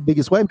said that's the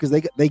biggest way, because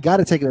they got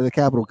to take it to the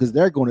Capitol, because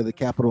they're going to the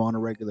Capitol on a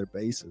regular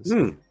basis.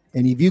 And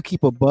if you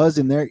keep a buzz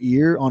in their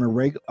ear on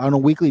a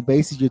weekly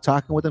basis, you're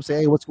talking with them, say,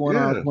 hey, what's going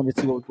on? I want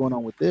to see what's going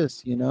on with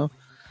this, you know?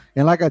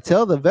 And like I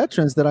tell the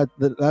veterans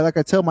like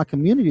I tell my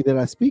community that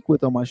I speak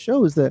with on my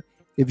show, is that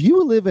if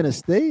you live in a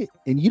state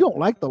and you don't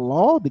like the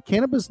law, the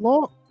cannabis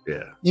law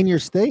in your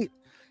state,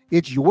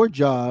 it's your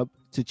job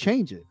to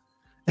change it.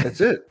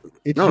 That's it.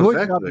 It's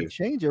your job to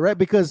change it, right?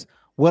 Because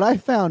what I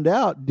found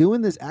out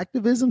doing this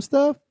activism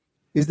stuff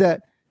is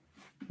that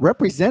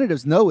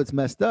representatives know it's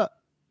messed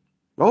up.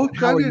 Oh,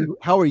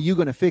 how are you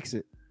going to fix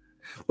it?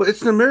 Well,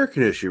 it's an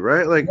American issue,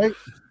 right? Like,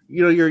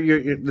 you know,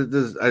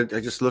 I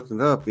just looked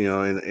it up, you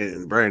know,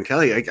 and Brian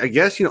Talley, I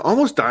guess, you know,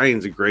 almost dying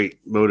is a great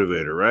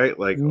motivator, right?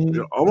 Like, you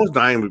know, almost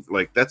dying,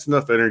 like, that's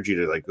enough energy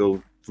to like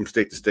go from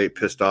state to state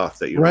pissed off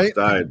that you almost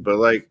died. But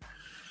like,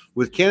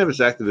 with cannabis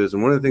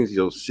activism, one of the things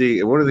you'll see,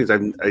 and one of the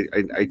things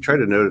I tried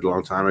to note a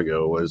long time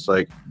ago was,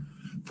 like,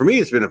 for me,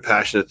 it's been a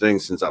passionate thing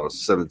since I was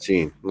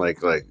 17. Like,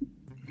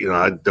 you know,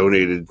 I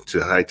donated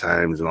to High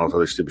Times and all this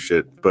other stupid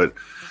shit. But,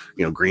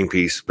 you know,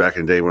 Greenpeace back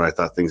in the day when I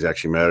thought things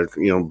actually mattered,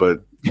 you know,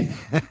 but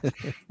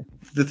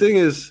the thing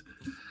is,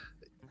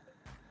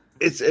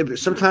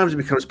 sometimes it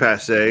becomes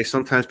passe.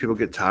 Sometimes people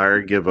get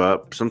tired, give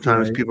up.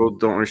 Sometimes people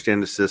don't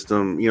understand the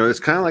system. You know, it's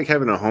kind of like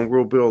having a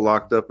homebrew bill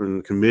locked up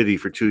in committee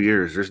for 2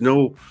 years. There's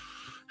no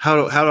how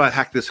do I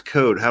hack this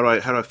code? How do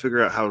I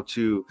figure out how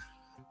to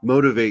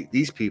motivate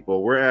these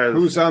people? Whereas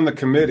who's on the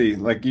committee?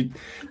 Like,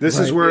 this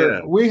is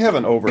where we have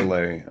an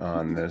overlay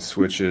on this,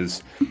 which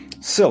is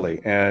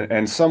silly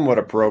and somewhat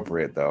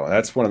appropriate, though.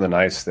 That's one of the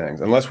nice things,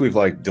 unless we've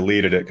like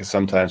deleted it, because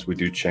sometimes we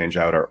do change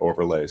out our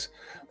overlays.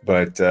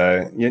 But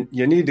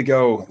you need to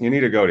go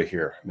to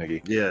here,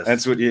 Miggy. Yes.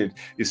 That's what you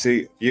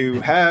see.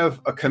 You have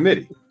a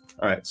committee.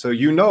 All right. So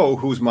you know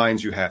whose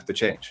minds you have to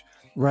change.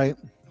 Right.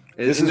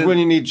 This is when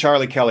you need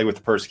Charlie Kelly with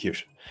the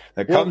persecution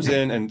that comes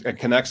in and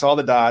connects all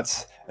the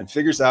dots and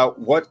figures out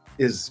what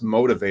is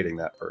motivating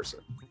that person,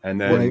 and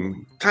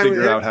then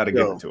figure out how to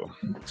get it to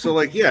them. So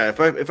like,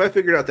 if I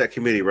figured out that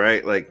committee,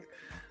 right? Like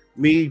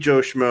me, Joe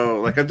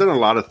Schmo, like I've done a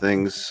lot of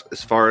things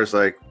as far as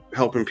like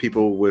helping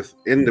people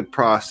in the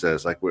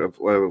process, like with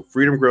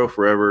Freedom Grow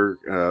Forever,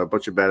 a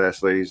bunch of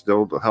badass ladies.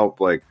 They'll help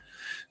like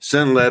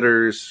send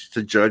letters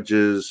to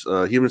judges.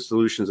 Human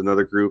Solutions,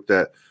 another group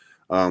that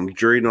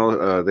jury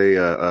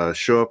they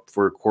show up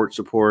for court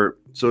support.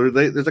 So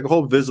there's like a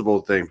whole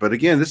visible thing. But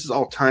again, this is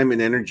all time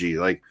and energy.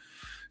 Like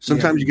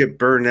sometimes you get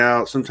burned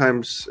out.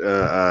 Sometimes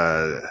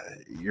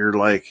you're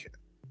like,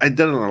 I've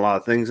done a lot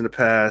of things in the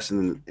past,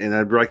 and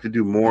I'd like to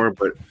do more,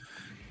 but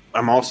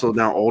I'm also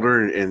now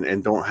older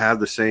and don't have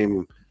the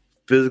same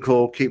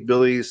physical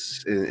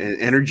capabilities and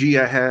energy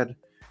I had,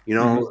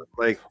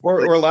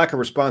 or lack of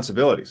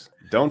responsibilities.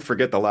 Don't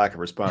forget the lack of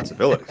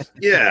responsibilities.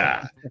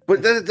 Yeah.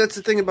 But that's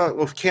the thing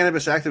about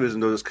cannabis activism,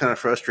 though, that's kind of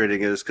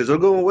frustrating is because they'll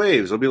go in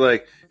waves. They'll be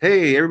like,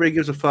 hey, everybody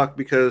gives a fuck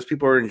because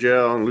people are in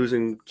jail and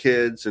losing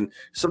kids and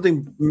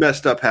something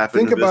messed up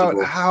happened. Think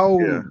about how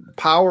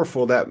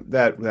powerful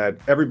that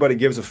everybody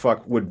gives a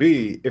fuck would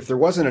be if there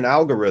wasn't an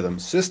algorithm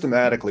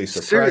systematically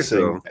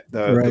suppressing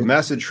the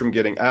message from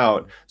getting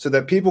out so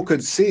that people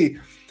could see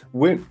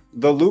when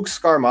the Luke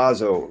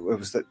Scarmazzo,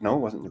 it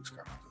wasn't Luke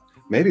Scarmazzo.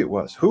 Maybe it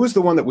was. Who was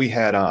the one that we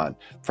had on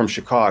from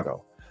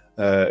Chicago?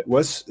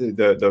 Was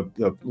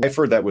the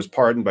lifer that was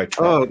pardoned by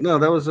Trump? Oh, no,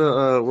 that was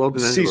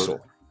Weldon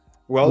Cecil.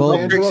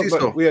 Weldon Angelo,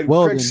 but we had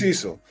Craig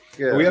Cecil.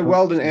 Yeah. We had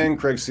Weldon and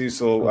Craig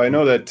Cecil. I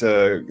know that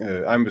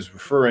I was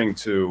referring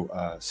to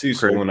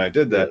Cecil Craig. When I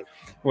did that.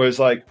 Was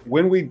like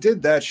when we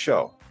did that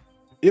show,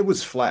 it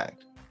was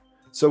flagged.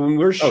 So when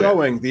we're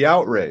showing the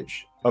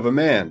outrage of a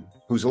man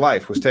whose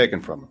life was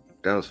taken from him.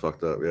 That was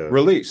fucked up, yeah.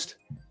 Released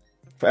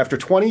after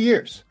 20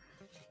 years.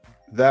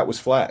 That was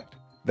flagged.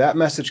 That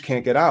message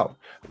can't get out.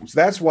 So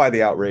that's why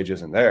the outrage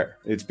isn't there.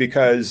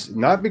 It's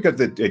not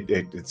because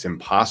it's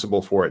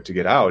impossible for it to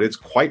get out. It's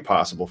quite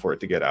possible for it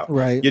to get out.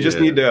 Right. You just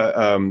need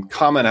to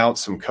comment out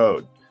some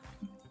code.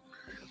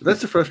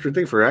 That's the frustrating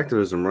thing for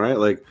activism, right?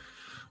 Like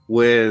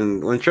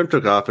when Trump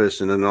took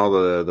office and then all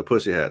the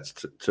pussy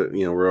hats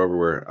were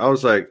everywhere. I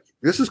was like,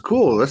 this is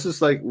cool. This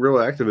is like real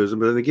activism.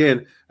 But then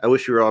again, I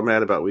wish you were all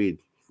mad about weed,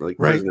 like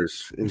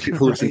prisoners and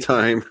people losing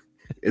time.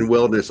 And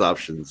wellness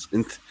options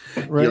and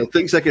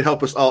things that can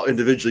help us all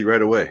individually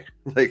right away.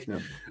 Like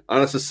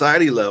on a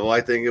society level,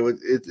 I think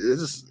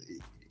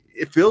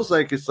it feels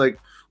like it's like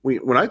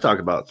when I talk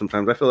about it,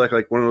 sometimes I feel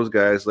like one of those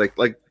guys like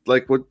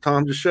what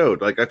Tom just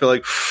showed. Like I feel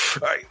like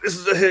all right, this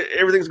is a hit,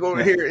 everything's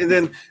going here, and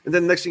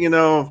then next thing you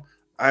know,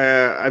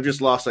 I've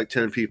just lost like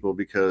 10 people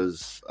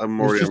because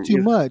I'm already. It's just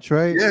too much,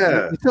 right?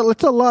 Yeah,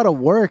 it's a lot of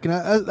work, and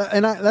I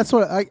that's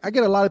what I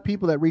get a lot of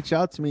people that reach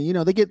out to me.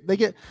 They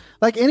get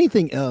like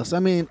anything else. I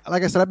mean,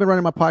 like I said, I've been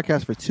running my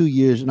podcast for 2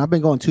 years, and I've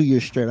been going 2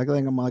 years straight. I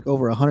think I'm like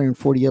over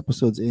 140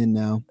 episodes in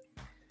now,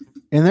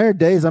 and there are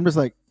days I'm just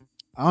like,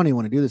 I don't even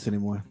want to do this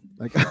anymore.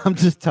 Like I'm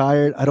just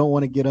tired. I don't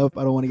want to get up.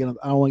 I don't want to get up.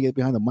 I don't want to get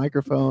behind the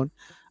microphone.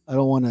 I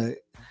don't want to.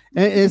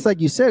 And it's like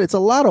you said, it's a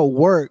lot of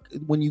work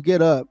when you get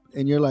up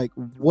and you're like,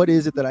 what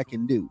is it that I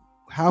can do?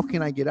 How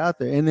can I get out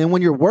there? And then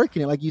when you're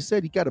working it, like you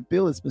said, you got a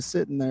bill that's been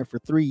sitting there for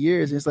 3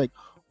 years. And it's like,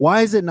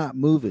 why is it not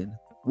moving?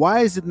 Why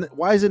is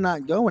it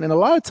not going? And a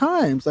lot of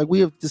times, like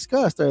we have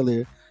discussed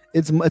earlier,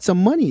 it's a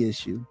money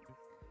issue.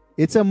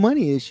 It's a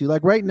money issue.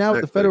 Like right now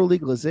with the federal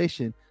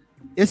legalization,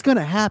 it's going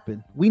to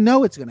happen. We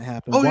know it's going to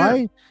happen. Why?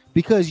 Yeah.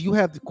 Because you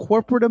have the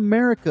corporate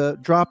America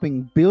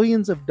dropping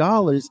billions of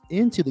dollars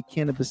into the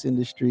cannabis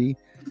industry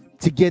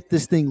to get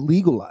this thing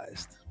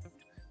legalized.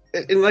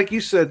 And like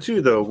you said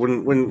too, though,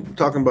 when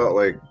talking about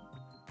like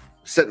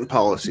setting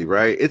policy,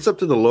 right? It's up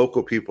to the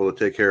local people to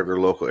take care of their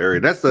local area.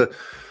 That's the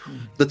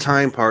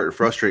time part, the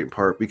frustrating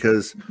part,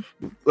 because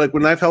like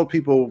when I've helped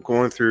people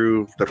going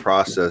through the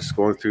process,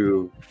 going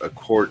through a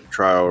court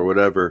trial or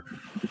whatever,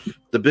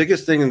 the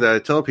biggest thing that I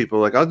tell people,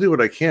 like, I'll do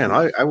what I can.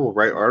 I will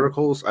write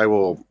articles. I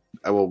will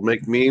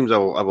make memes. I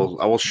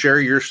will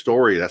share your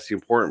story. That's the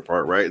important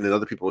part, right? And then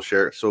other people will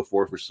share it, so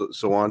forth, or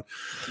so on.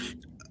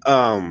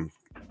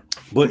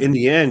 But in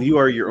the end, you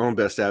are your own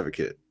best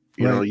advocate.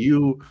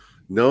 You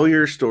know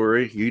your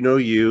story. You know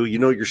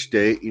your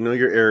state. You know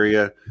your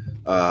area.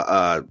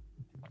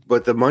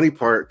 But the money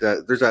part,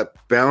 that there's that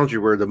boundary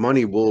where the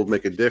money will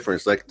make a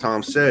difference. Like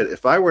Tom said,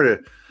 if I were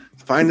to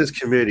find this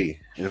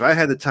committee, and if I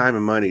had the time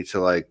and money to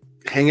like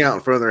hang out in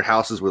front of their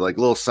houses with like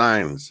little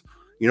signs,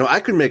 I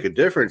could make a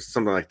difference,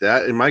 something like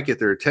that. It might get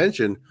their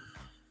attention.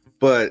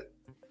 But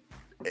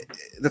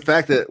the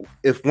fact that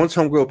if once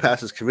Homegrown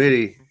passes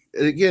committee,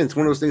 again, it's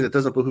one of those things that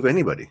doesn't behoove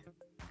anybody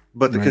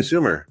but the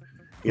consumer.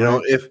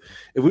 If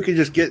we could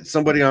just get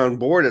somebody on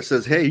board that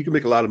says, hey, you can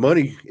make a lot of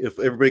money if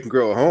everybody can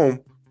grow a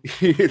home,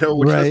 if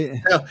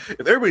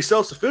everybody's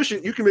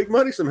self-sufficient, you can make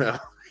money somehow.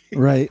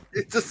 Right.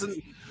 It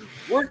doesn't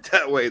work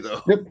that way,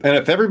 though. Yep. And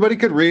if everybody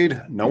could read,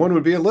 no one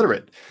would be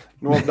illiterate.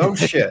 Well, no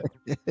shit.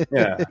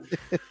 Yeah.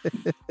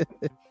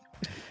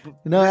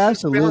 No,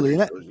 absolutely.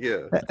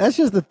 That's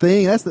just the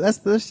thing. That's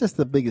just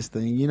the biggest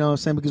thing. You know what I'm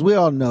saying? Because we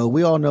all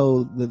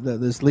know that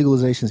this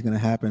legalization is going to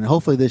happen. And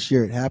hopefully this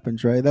year it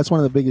happens, right? That's one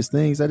of the biggest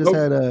things. I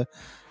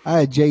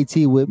had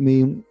JT with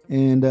me,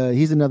 and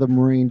he's another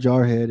Marine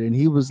jarhead, and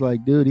he was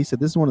like, dude, he said,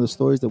 this is one of the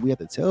stories that we have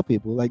to tell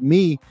people. Like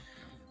me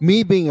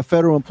being a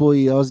federal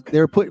employee, they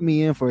were putting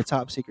me in for a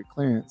top secret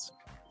clearance.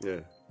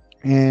 Yeah.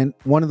 And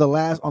on the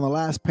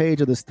last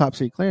page of this top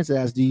secret clearance, it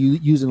asks, do you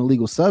use an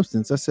illegal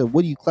substance? I said,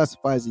 what do you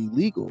classify as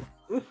illegal?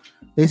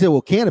 They said,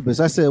 well, cannabis.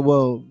 I said,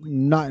 well,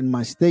 not in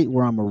my state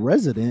where I'm a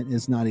resident.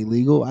 It's not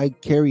illegal.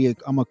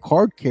 I'm a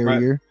card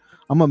carrier.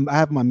 Right. I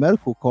have my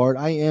medical card.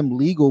 I am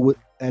legal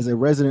as a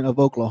resident of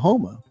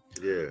Oklahoma.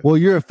 Yeah. Well,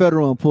 you're a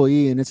federal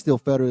employee and it's still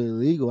federally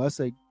legal. I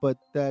say, but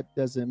that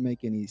doesn't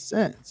make any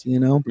sense, you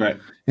know? Right.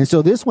 And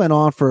so this went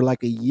on for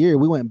like a year.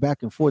 We went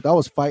back and forth. I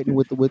was fighting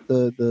with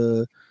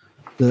the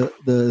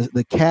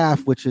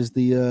CAF, which is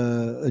the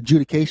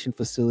adjudication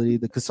facility,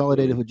 the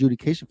consolidated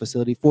adjudication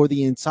facility for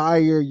the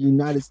entire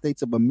United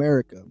States of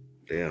America.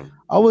 Damn.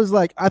 I was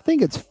like, I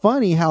think it's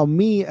funny how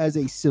me as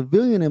a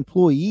civilian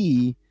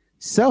employee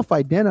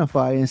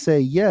self-identify and say,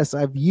 yes,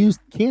 I've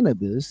used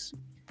cannabis.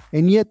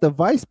 And yet the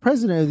vice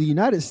president of the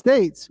United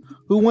States,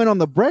 who went on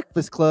the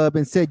Breakfast Club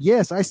and said,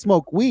 yes, I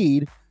smoke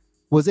weed,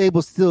 was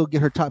able to still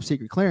get her top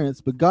secret clearance.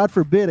 But God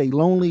forbid a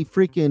lonely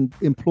freaking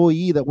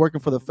employee that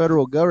working for the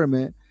federal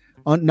government,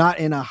 not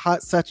in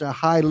such a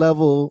high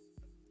level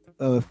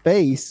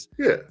face,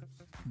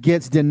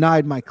 gets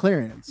denied my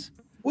clearance.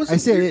 I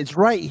said, it's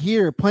right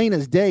here, plain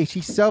as day.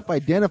 She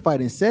self-identified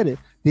and said it.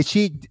 Did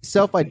she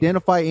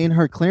self-identify in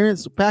her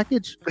clearance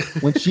package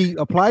when she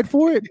applied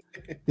for it?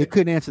 They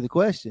couldn't answer the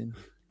question.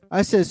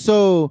 I said,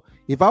 so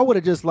if I would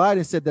have just lied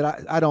and said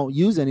that I don't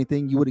use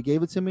anything, you would have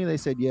gave it to me? They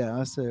said, yeah.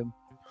 I said,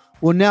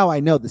 well, now I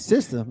know the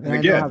system. And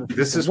again,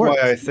 this is why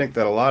I think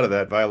that a lot of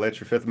that violates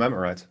your Fifth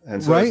Amendment rights.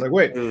 And so it's like,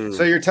 wait,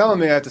 so you're telling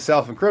me I have to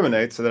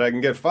self-incriminate so that I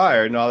can get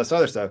fired and all this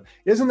other stuff.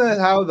 Isn't that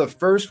how the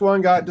first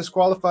one got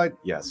disqualified?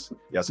 Yes,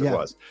 it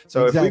was.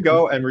 So if we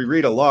go and we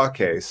read a law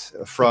case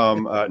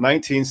from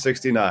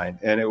 1969,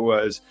 and it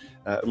was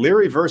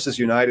Leary versus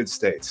United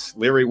States.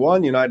 Leary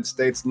won, United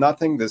States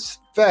nothing. The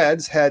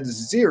feds had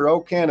zero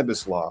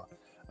cannabis law.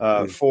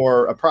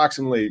 For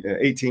approximately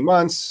 18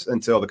 months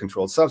until the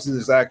Controlled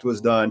Substances Act was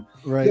done.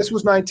 Right. This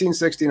was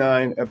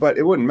 1969, but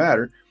it wouldn't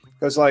matter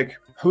because, like,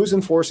 who's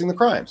enforcing the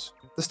crimes?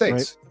 The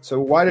states. Right.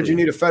 So why did you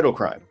need a federal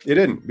crime? You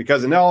didn't,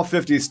 because in all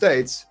 50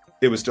 states,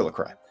 it was still a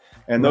crime.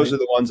 And those are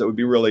the ones that would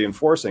be really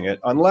enforcing it,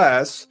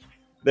 unless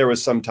there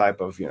was some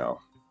type of,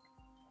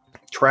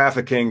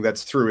 trafficking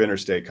that's through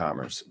interstate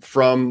commerce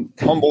from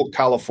Humboldt,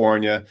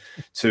 California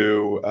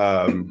to,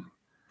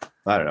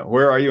 I don't know,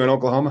 where are you in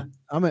Oklahoma?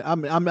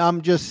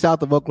 I'm just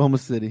south of Oklahoma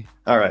City.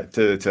 All right,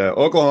 to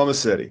Oklahoma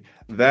City.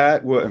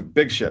 That would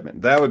big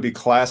shipment. That would be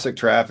classic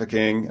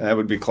trafficking. That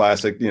would be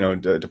classic,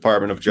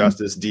 Department of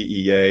Justice,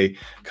 DEA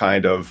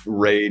kind of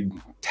raid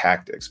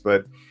tactics.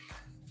 But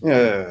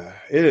it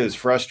is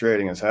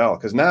frustrating as hell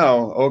because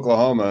now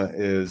Oklahoma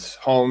is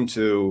home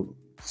to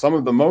some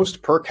of the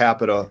most per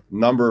capita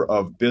number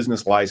of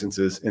business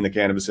licenses in the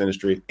cannabis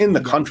industry in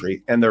the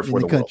country, and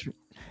therefore the world.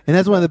 And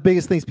that's one of the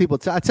biggest things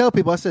I tell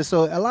people. I said,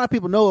 so a lot of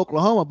people know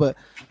Oklahoma, but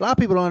a lot of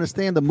people don't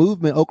understand the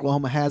movement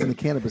Oklahoma has in the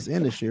cannabis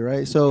industry,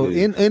 right? So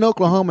in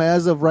Oklahoma,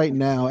 as of right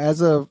now,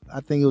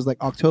 I think it was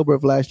like October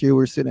of last year, we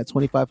were sitting at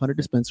 2,500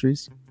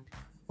 dispensaries,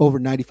 over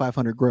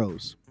 9,500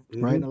 grows,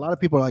 right? And a lot of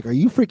people are like, are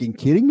you freaking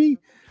kidding me?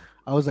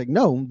 I was like,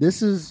 no,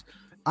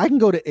 I can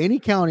go to any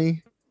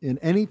county in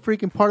any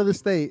freaking part of the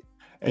state.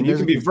 And you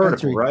can be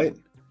vertical, right?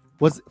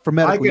 What's for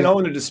medical? I can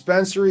own a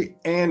dispensary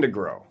and a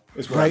grow,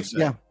 is what I'm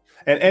saying. Yeah.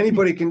 And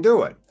anybody can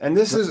do it. And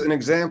this is an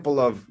example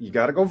of you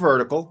got to go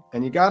vertical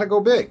and you got to go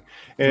big.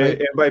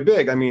 And by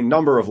big, I mean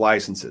number of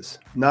licenses,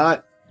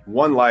 not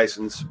one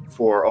license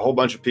for a whole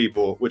bunch of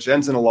people, which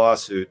ends in a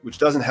lawsuit, which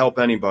doesn't help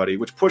anybody,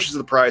 which pushes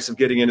the price of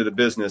getting into the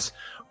business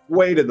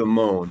way to the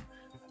moon.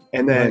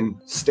 And then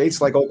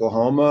states like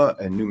Oklahoma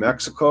and New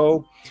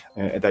Mexico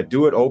that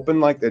do it open,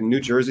 like New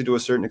Jersey to a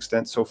certain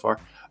extent so far,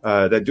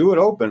 that do it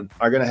open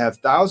are going to have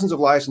thousands of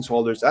license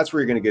holders. That's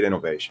where you're going to get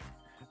innovation.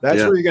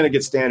 That's where you're going to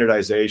get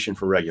standardization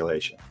for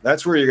regulation.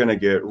 That's where you're going to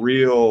get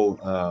real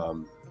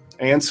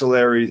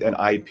ancillary and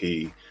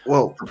IP,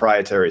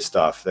 proprietary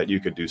stuff that you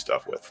could do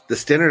stuff with. The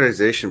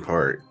standardization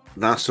part,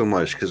 not so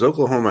much, because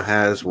Oklahoma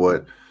has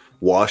what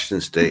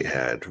Washington State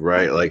had,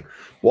 right? Like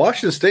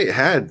Washington State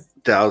had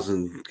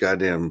 1,000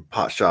 goddamn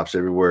pot shops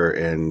everywhere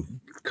and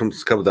a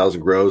couple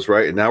thousand grows,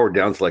 right? And now we're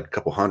down to like a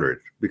couple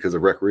hundred because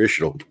of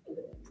recreational.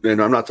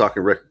 And I'm not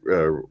talking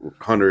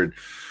 100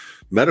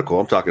 medical,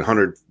 I'm talking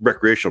 100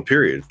 recreational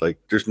period. Like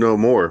there's no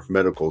more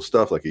medical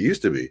stuff like it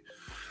used to be.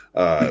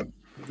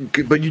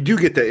 But you do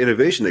get that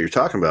innovation that you're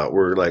talking about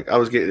where like I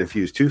was getting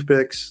infused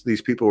toothpicks.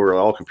 These people were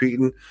all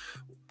competing.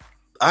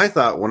 I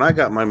thought when I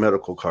got my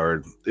medical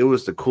card, it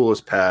was the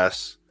coolest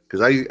pass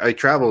because I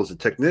travel as a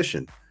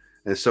technician.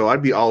 And so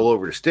I'd be all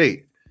over the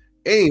state.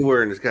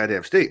 Anywhere in this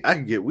goddamn state, I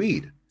could get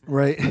weed.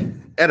 Right.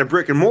 At a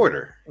brick and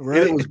mortar. Right.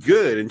 And it was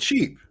good and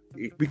cheap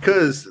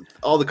because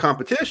all the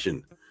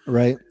competition.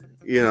 Right.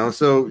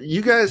 So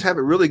you guys have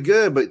it really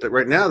good, but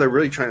right now they're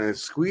really trying to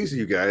squeeze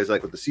you guys,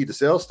 like with the seed to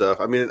sale stuff.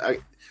 I mean,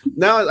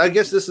 I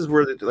guess this is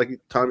where, like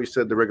Tommy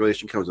said, the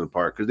regulation comes in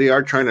part because they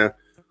are trying to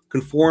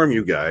conform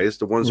you guys,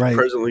 the ones who are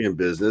presently in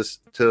business,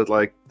 to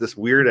like this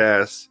weird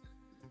ass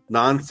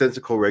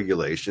nonsensical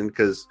regulation.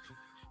 Because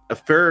a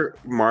fair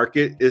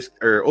market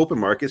or open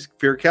market is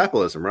fair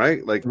capitalism,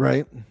 right? Like,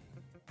 right.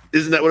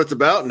 Isn't that what it's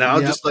about? Now,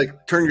 just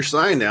like turn your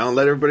sign down and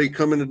let everybody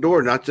come in the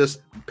door, not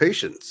just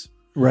patients.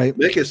 Right.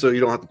 Make it so you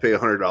don't have to pay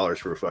 $100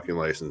 for a fucking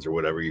license or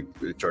whatever you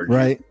charge.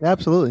 Right. You.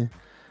 Absolutely.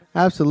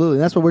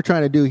 That's what we're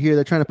trying to do here.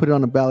 They're trying to put it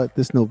on the ballot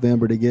this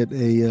November to get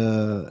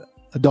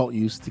adult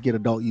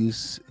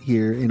use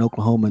here in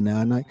Oklahoma now.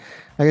 And like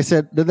I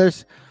said,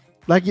 there's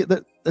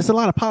a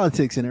lot of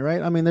politics in it,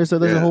 right? I mean, there's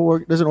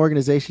an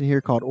organization here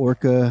called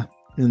Orca,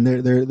 and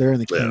they're in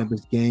the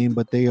cannabis game,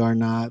 but they are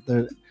not.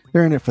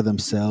 They're in it for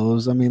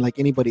themselves. I mean, like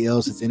anybody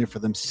else is in it for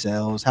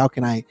themselves. How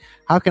can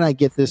I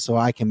get this so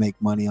I can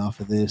make money off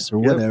of this or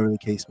whatever the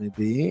case may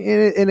be?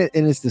 And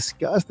it's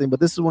disgusting. But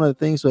this is one of the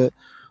things that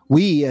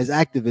we as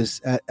activists,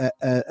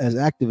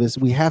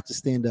 we have to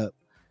stand up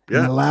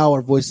and allow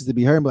our voices to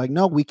be heard and be like,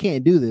 no, we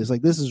can't do this.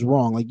 Like, this is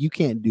wrong. Like, you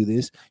can't do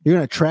this. You're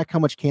going to track how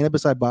much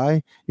cannabis I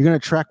buy. You're going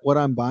to track what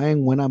I'm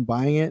buying, when I'm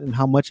buying it, and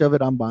how much of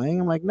it I'm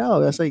buying. I'm like, no,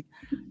 that's like,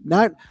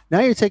 now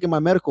you're taking my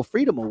medical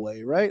freedom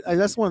away, right? Like,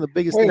 that's one of the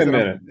biggest things. Wait a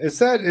minute. Is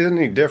that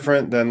any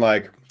different than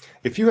like,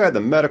 if you had the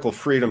medical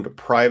freedom to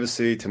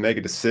privacy to make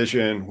a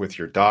decision with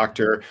your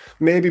doctor,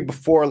 maybe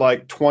before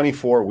like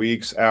 24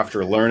 weeks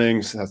after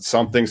learning that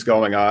something's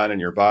going on in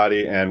your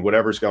body and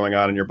whatever's going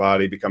on in your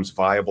body becomes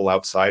viable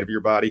outside of your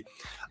body,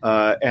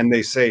 and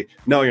they say,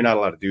 no, you're not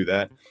allowed to do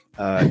that.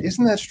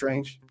 Isn't that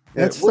strange?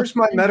 Where's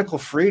my medical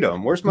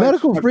freedom? Where's my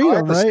medical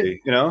freedom, privacy,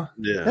 right? You know?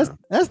 Yeah.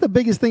 That's the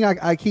biggest thing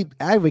I keep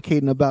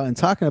advocating about and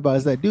talking about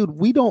is that, dude,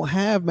 we don't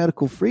have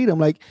medical freedom.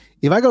 Like,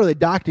 if I go to the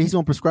doctor, he's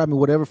going to prescribe me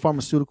whatever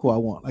pharmaceutical I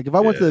want. Like, if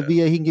I went to the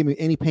VA, he can give me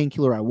any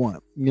painkiller I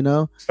want, you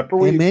know?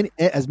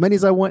 As many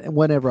as I want and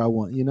whenever I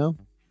want, you know?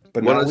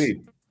 But not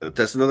weed.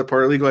 That's another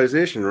part of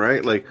legalization,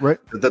 right? Like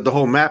the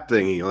whole map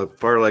thing, you know,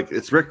 part of like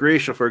it's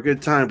recreational for a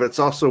good time, but it's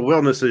also a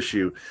wellness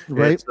issue.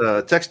 Right. It's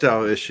a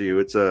textile issue.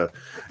 It's a,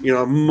 you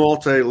know,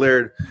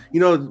 multi-layered, you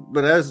know,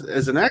 but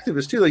as an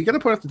activist too, like you got to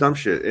point out the dumb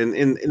shit.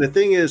 And the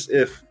thing is,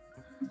 if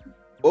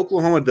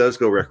Oklahoma does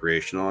go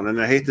recreational, and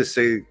I hate to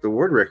say the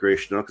word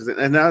recreational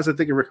and now as I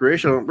think of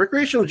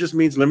recreational just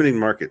means limiting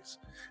markets.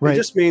 Right. It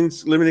just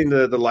means limiting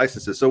the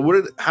licenses.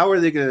 So how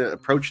are they going to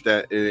approach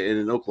that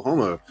in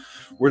Oklahoma,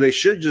 where they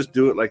should just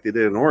do it like they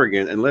did in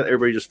Oregon and let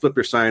everybody just flip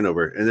their sign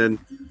over? And then,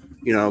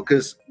 you know,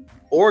 because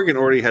Oregon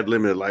already had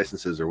limited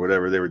licenses or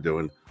whatever they were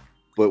doing.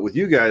 But with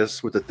you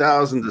guys, with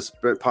 1,000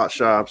 pot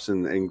shops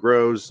and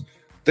grows,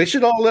 they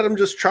should all let them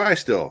just try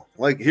still.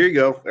 Like, here you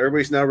go.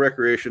 Everybody's now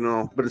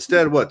recreational. But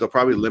instead, they'll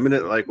probably limit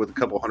it like with a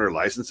couple hundred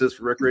licenses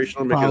for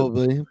recreational.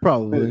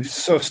 Probably.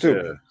 So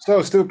stupid. Yeah.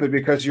 So stupid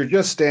because you're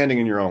just standing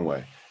in your own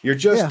way. You're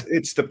just,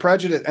 it's the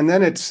prejudice. And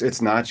then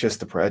it's not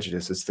just the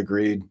prejudice. It's the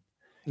greed.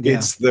 Yeah.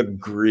 It's the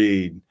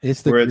greed.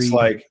 It's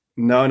like,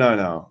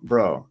 no,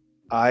 bro,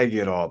 I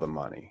get all the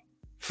money.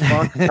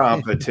 Fuck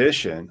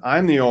competition.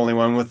 I'm the only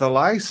one with a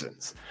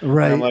license.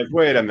 Right. And I'm like,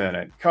 wait a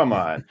minute. Come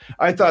on.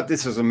 I thought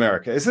this was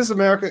America. Is this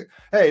America?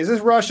 Hey, is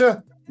this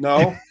Russia?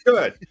 No.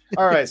 Good.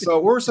 All right. So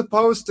we're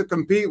supposed to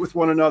compete with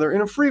one another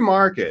in a free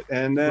market.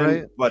 And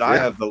then, but I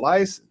have the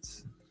license.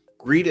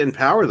 Greed and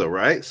power, though,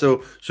 right?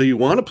 So you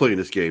want to play in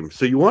this game.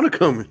 So you want to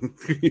come,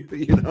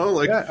 you know,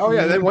 like,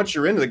 Then once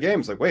you're into the game,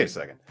 it's like, wait a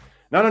second.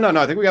 No.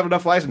 I think we have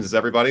enough licenses,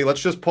 everybody.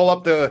 Let's just pull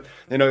up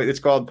it's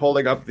called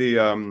pulling up the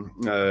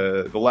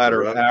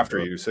ladder after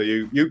you. So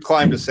you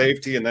climb to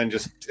safety and then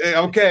just,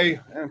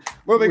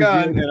 moving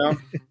on, you know.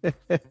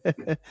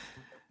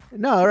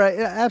 No, right.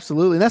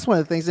 Absolutely. And that's one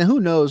of the things. And who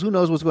knows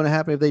what's going to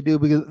happen if they do,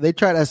 because they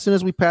tried, as soon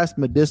as we passed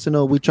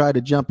medicinal, we tried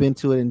to jump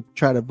into it and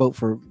try to vote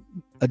for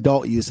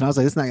adult use. And I was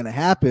like, it's not going to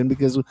happen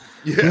because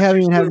we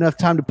haven't even had enough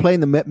time to play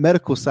in the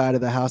medical side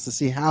of the house to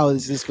see how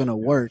is this going to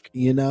work,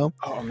 you know?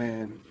 Oh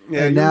man.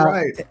 Yeah, and you're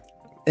right.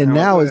 And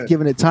now it's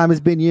given it time. It's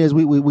been years.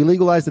 We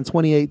legalized in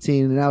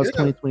 2018 and now it's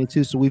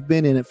 2022. So we've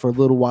been in it for a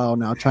little while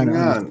now trying to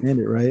understand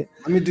it, right?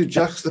 Let me do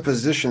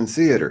juxtaposition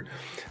theater,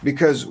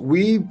 because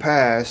we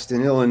passed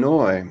in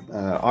Illinois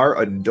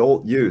our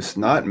adult use,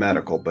 not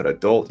medical, but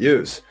adult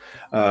use,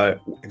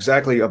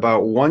 exactly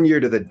about 1 year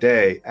to the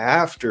day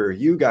after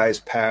you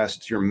guys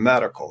passed your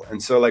medical.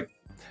 And so like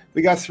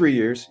we got 3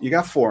 years, you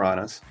got 4 on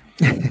us,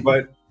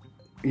 but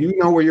you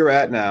know where you're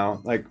at now.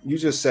 Like you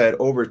just said,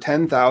 over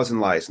 10,000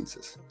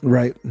 licenses.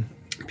 Right.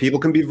 People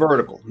can be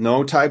vertical.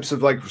 No types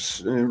of like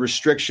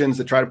restrictions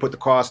that try to put the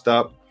cost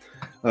up.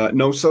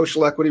 No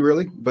social equity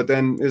really, but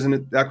then isn't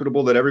it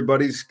equitable that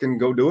everybody's can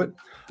go do it?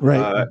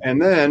 Right.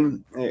 And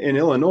then in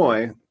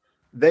Illinois,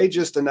 they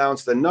just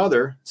announced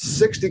another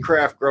 60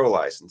 craft grow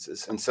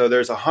licenses. And so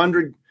there's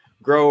 100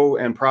 grow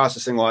and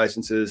processing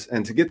licenses.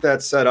 And to get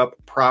that set up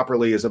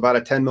properly is about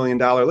a $10 million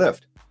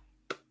lift.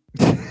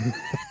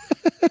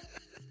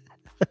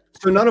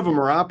 So none of them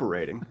are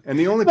operating, and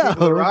the only people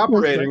that are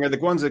operating are the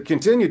ones that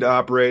continue to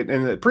operate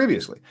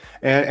previously.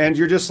 And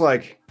you're just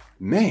like,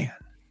 man,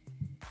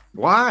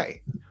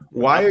 why?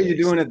 Why are you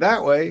doing it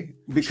that way?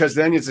 Because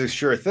then it's a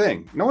sure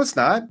thing. No, it's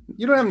not.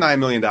 You don't have $9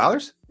 million.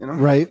 You know,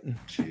 right?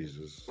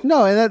 Jesus.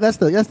 No, and that's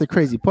the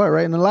crazy part,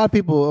 right? And a lot of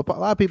people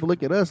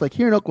look at us like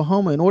here in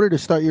Oklahoma. In order to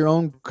start your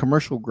own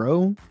commercial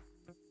grow,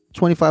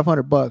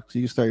 $2,500.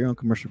 You can start your own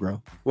commercial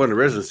grow. Well, in the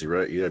residency,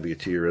 right? You gotta be a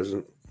 2-year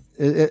resident.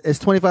 It's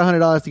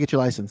 $2,500 to get your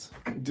license.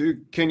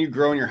 Dude, can you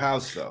grow in your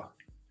house though?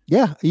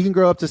 Yeah, you can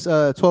grow up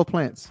to 12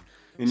 plants.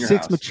 In your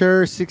 6 house.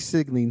 mature, 6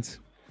 seedlings.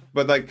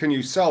 But like, can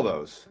you sell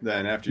those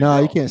then after? You No,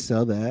 grow? you can't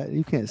sell that.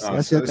 You can't.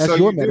 That's so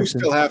your you medicine.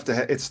 do still have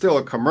to. It's still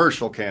a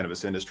commercial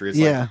cannabis industry. It's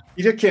Yeah. like,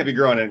 you just can't be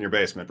growing it in your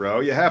basement,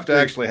 bro. You have to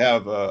actually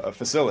have a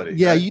facility.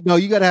 Yeah, right?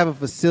 you got to have a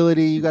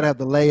facility. You got to have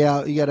the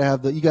layout. You got to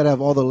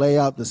have all the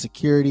layout, the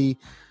security,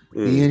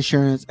 the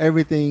insurance,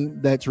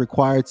 everything that's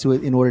required to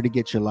it in order to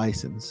get your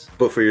license.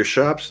 But for your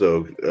shops,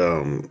 though,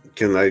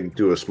 can I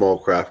do a small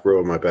craft grow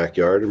in my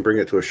backyard and bring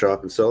it to a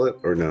shop and sell it,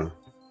 or no?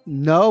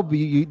 No,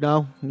 you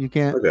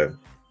can't. Okay.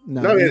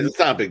 No, I mean, it's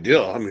not a big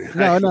deal. I mean,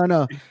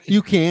 no.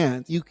 You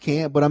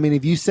can't. But I mean,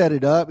 if you set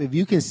it up, if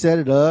you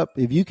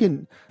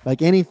can,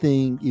 like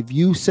anything, if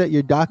you set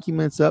your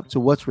documents up to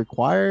what's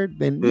required,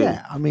 then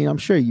yeah, I mean, I'm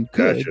sure you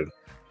could. Gotcha.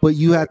 But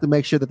you have to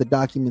make sure that the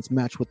documents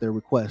match what they're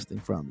requesting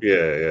from you.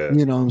 Yeah.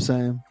 You know what I'm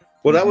saying?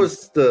 Well, that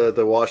was the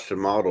Washington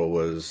model.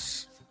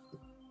 Was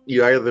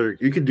you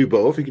could do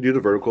both. You could do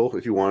the vertical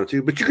if you wanted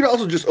to, but you could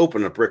also just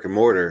open a brick and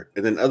mortar,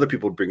 and then other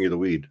people would bring you the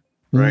weed.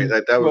 Right,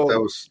 that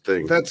was the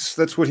thing.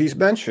 That's what he's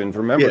mentioned.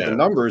 Remember the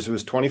numbers. It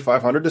was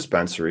 2,500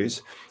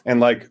 dispensaries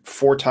and like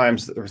 4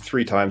 times or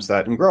 3 times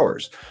that in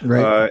growers.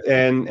 Right.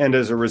 And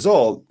as a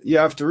result, you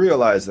have to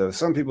realize though,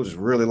 some people just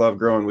really love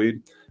growing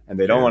weed and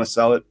they don't want to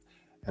sell it.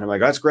 And I'm like,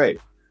 that's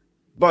great,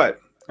 but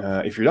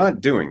if you're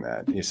not doing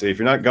that, you see, if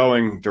you're not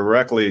going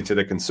directly to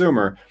the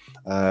consumer,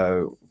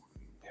 you're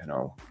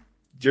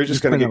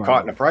just going to get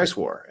caught in a price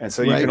war. And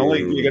so you can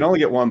only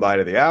get one bite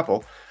of the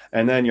apple.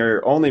 And then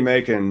you're only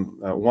making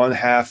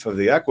 1/2 of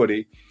the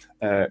equity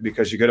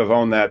because you could have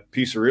owned that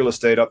piece of real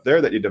estate up there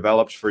that you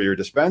developed for your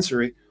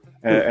dispensary.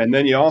 And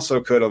then you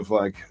also could have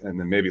and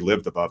then maybe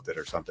lived above it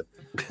or something.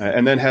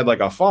 And then had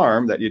like a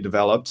farm that you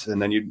developed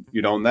and then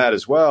you'd own that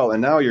as well.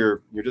 And now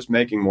you're just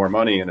making more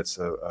money and it's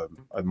a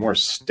more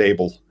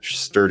stable,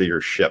 sturdier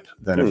ship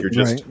than if you're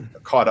just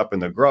caught up in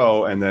the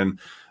grow. And then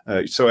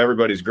so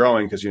everybody's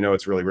growing because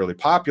it's really, really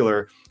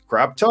popular.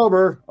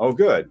 Craptober, oh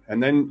good.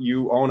 And then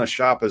you own a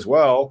shop as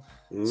well,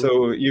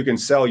 so you can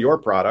sell your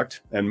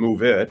product and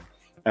move it.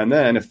 And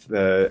then if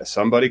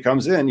somebody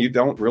comes in, you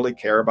don't really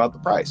care about the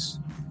price,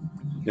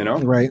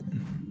 Right.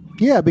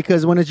 Yeah,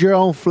 because when it's your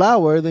own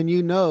flower, then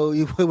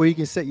where you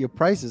can set your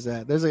prices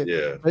at.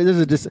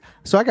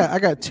 So I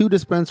got 2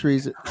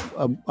 dispensaries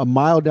a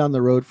mile down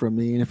the road from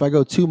me, and if I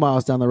go 2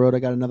 miles down the road, I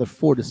got another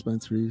 4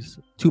 dispensaries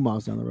 2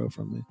 miles down the road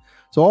from me.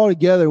 So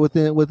altogether,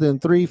 within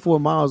 3-4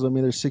 miles of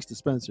me, there's 6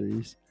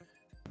 dispensaries.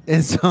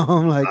 And so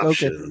I'm like,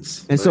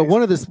 options. Okay. And so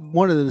one of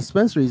the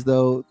dispensaries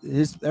though,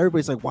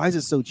 everybody's like, why is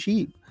it so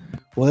cheap?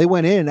 Well, they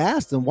went in and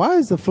asked them, why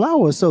is the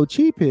flower so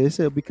cheap here? They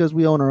said, because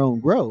we own our own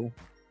grow,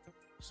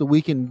 so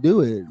we can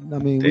do it. I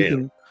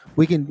mean,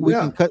 we can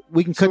cut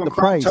the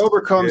price. October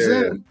comes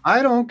in,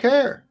 I don't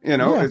care.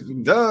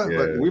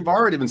 But we've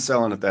already been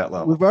selling at that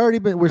level.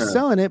 We're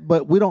selling it,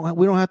 but we don't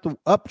have to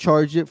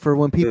upcharge it for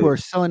when people are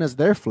selling us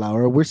their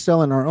flower. We're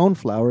selling our own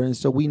flower, and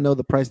so we know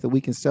the price that we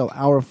can sell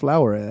our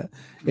flower at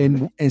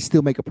and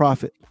still make a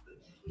profit.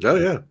 Oh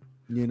yeah.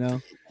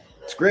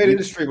 It's great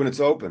industry when it's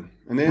open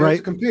and they have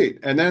to compete.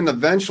 And then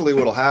eventually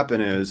what'll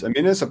happen is a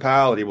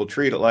municipality will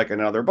treat it like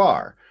another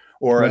bar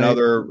or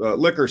another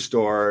liquor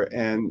store.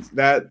 And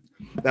that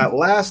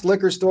last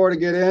liquor store to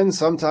get in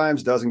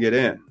sometimes doesn't get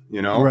in,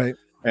 Right.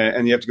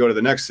 And you have to go to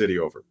the next city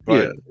over.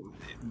 But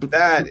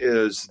that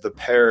is the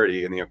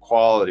parity and the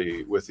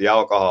equality with the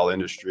alcohol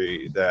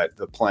industry that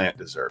the plant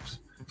deserves.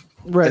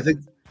 Right. I think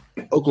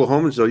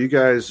Oklahomans, though, you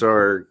guys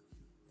are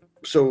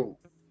so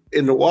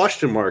in the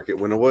Washington market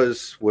when it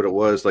was what it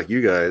was, like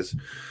you guys,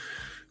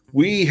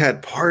 we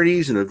had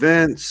parties and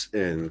events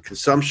and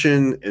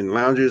consumption and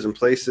lounges and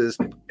places.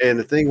 And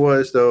the thing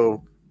was,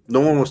 though,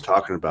 no one was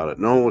talking about it.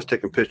 No one was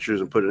taking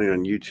pictures and putting it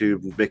on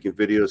YouTube and making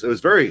videos. It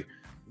was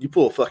you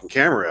pull a fucking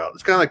camera out.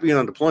 It's kind of like being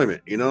on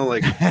deployment,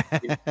 like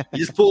you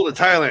just pull it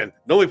to Thailand.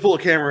 Nobody pull a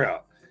camera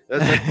out.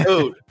 That's like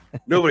code.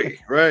 Nobody,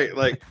 right?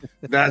 Like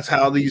that's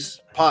how these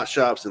pot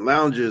shops and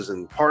lounges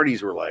and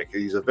parties were like,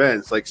 these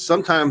events. Like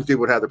sometimes they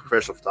would have the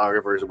professional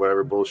photographers or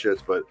whatever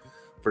bullshits, but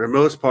for the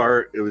most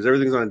part, it was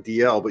everything's on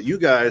DL. But you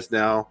guys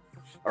now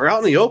are out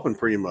in the open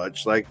pretty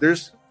much. Like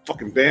there's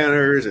fucking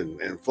banners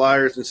and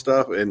flyers and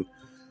stuff. And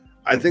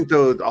I think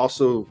though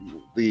also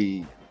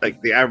the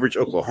average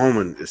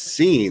Oklahoman is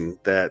seeing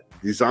that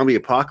the zombie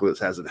apocalypse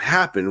hasn't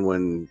happened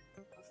when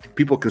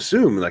people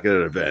consume like at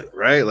an event,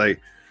 right? Like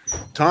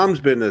Tom's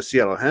been to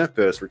Seattle Hemp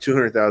Fest where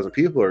 200,000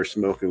 people are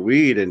smoking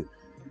weed, and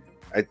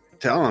I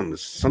tell him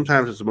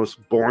sometimes it's the most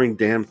boring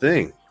damn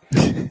thing.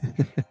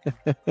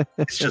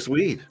 It's just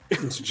weed.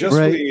 It's just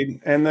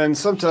weed. And then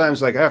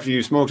sometimes, like after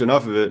you smoked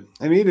enough of it,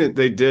 I mean,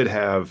 they did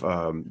have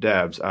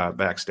dabs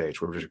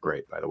backstage, which is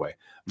great, by the way.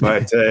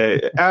 But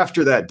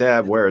after that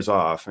dab wears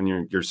off and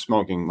you're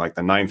smoking like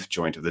the 9th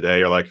joint of the day,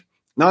 you're like,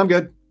 no, I'm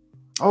good.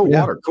 Oh,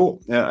 water,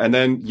 cool. Yeah, and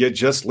then you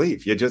just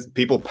leave.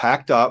 People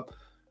packed up,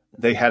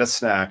 they had a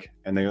snack,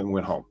 and they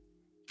went home.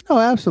 Oh,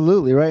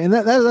 absolutely, right. And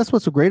that's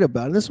what's so great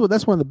about it. That's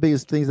one of the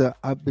biggest things that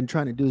I've been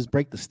trying to do is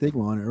break the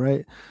stigma on it,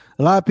 right?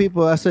 A lot of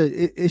people, I said,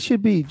 it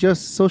should be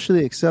just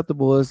socially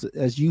acceptable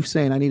as you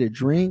saying I need a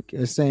drink,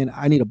 as saying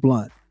I need a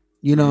blunt.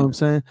 You know what I'm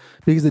saying?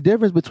 Because the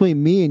difference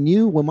between me and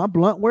you, when my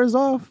blunt wears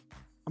off,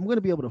 I'm going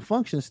to be able to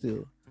function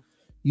still.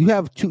 You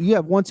have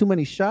one too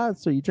many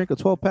shots, or you drink a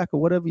 12-pack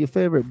or whatever your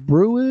favorite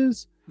brew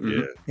is,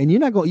 and you're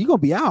going to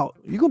be out.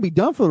 You're going to be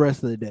done for the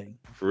rest of the day.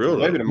 For real,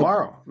 maybe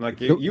tomorrow. Like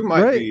you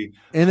might be,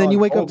 and then you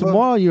wake up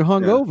tomorrow, and you're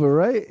hungover,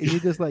 right? And you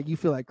just like you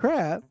feel like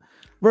crap.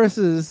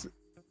 Versus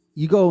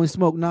you go and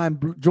smoke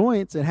 9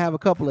 joints and have a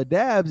couple of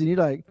dabs, and you're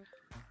like,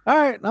 all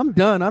right, I'm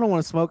done. I don't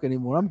want to smoke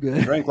anymore. I'm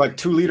good. Drank like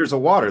 2 liters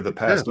of water the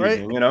past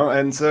evening,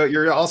 and so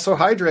you're also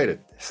hydrated.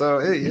 So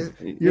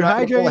you're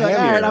hydrated. Like,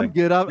 all right, I'm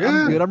good. I'm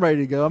good. I'm ready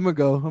to go. I'm gonna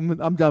go.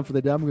 I'm done for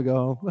the day. I'm gonna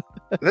go home.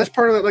 That's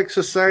part of that like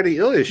society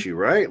ill issue,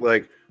 right?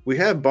 Like we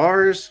have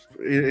bars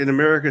in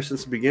America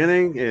since the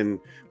beginning, and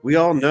we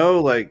all know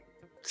like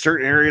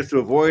certain areas to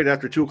avoid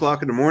after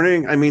 2:00 in the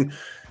morning. I mean,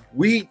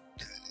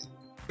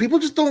 people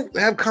just don't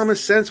have common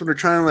sense when they're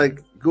trying to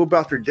like go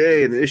about their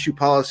day and issue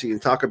policy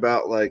and talk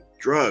about like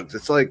drugs.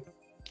 It's like,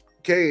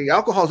 okay,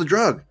 alcohol is a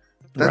drug.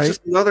 That's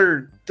just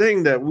another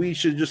thing that we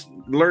should just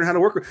learn how to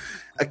work with.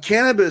 If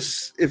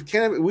cannabis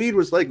weed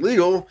was like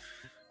legal,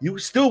 you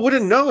still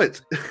wouldn't know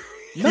it.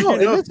 No,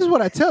 and this is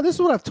what I've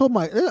told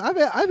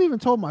I've even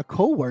told my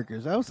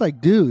coworkers. I was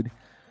like, dude,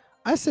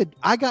 I said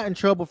I got in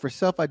trouble for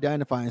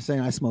self-identifying and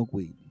saying I smoke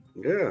weed.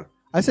 Yeah.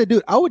 I said,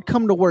 dude, I would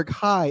come to work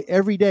high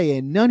every day,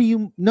 and none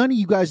of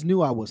you guys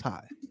knew I was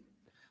high.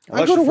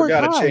 Unless I go to work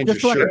high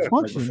just so I could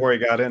function. Before you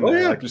got in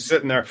there, like you're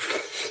sitting there.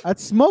 I'd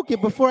smoke it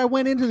before I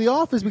went into the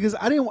office because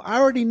I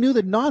already knew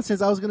the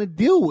nonsense I was going to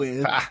deal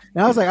with.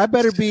 And I was like, I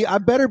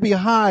better be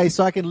high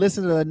so I can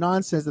listen to the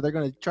nonsense that they're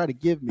going to try to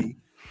give me.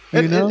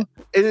 You know?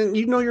 And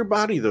you know your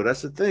body though.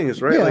 That's the thing,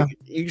 is right. Yeah. Like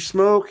you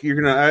smoke, you're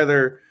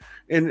gonna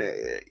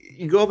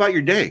you go about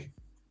your day.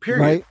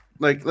 Period.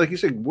 Right. Like you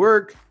said,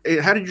 work.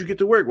 How did you get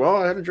to work? Well,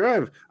 I had to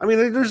drive. I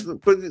mean,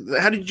 but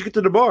how did you get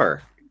to the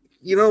bar?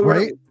 You know,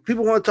 right?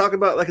 People want to talk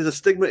about like it's a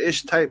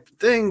stigma-ish type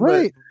thing,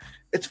 but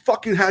it's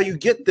fucking how you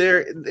get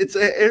there. It's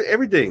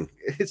everything.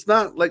 It's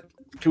not like,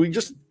 can we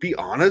just be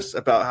honest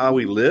about how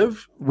we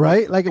live?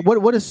 Right? Like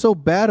what is so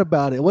bad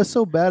about it? What's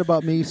so bad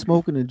about me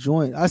smoking a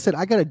joint? I said,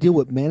 I got to deal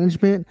with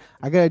management.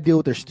 I got to deal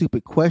with their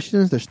stupid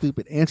questions, their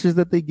stupid answers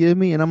that they give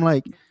me. And I'm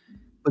like,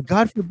 but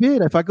God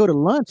forbid, if I go to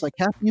lunch, like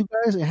half of you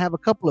guys and have a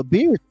couple of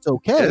beers, it's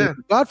okay. Yeah.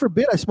 God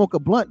forbid I smoke a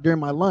blunt during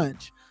my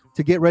lunch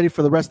to get ready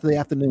for the rest of the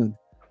afternoon.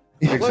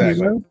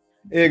 Exactly.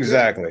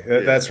 Exactly. Yeah.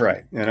 That's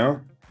right.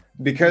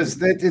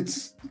 Because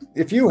it's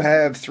if you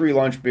have 3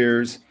 lunch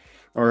beers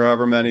or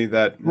however many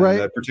that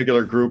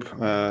particular group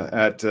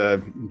at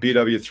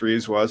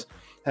BW3s was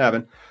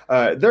having,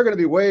 they're going to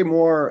be way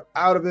more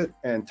out of it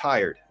and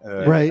tired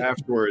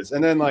afterwards.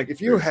 And then like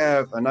if you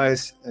have a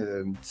nice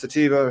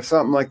sativa or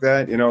something like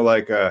that,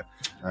 like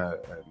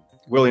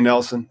Willie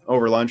Nelson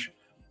over lunch,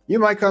 you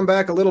might come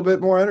back a little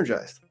bit more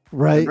energized.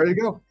 Right. Ready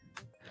to go.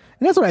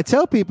 And that's what I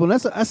tell people. And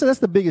that's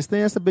the biggest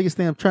thing. That's the biggest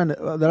thing I'm trying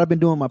to that I've been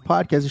doing on my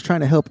podcast is trying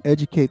to help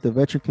educate the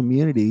veteran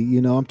community.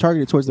 I'm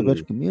targeted towards the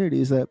veteran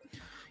community. Is that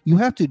you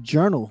have to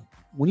journal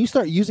when you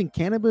start using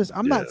cannabis.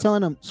 I'm not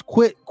telling them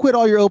quit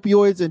all your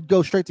opioids and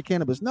go straight to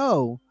cannabis.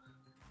 No,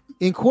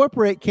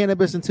 incorporate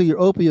cannabis into your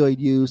opioid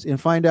use and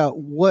find out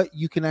what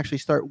you can actually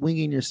start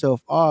winging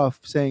yourself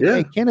off. Saying,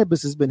 hey,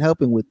 cannabis has been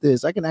helping with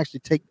this. I can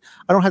actually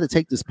I don't have to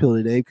take this pill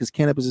today because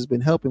cannabis has been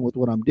helping with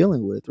what I'm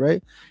dealing with.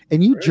 Right,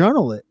 and you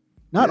journal it.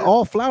 Not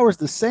all flour is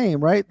the same,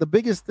 right? The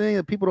biggest thing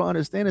that people don't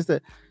understand is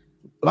that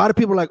a lot of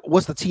people are like,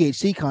 what's the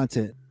THC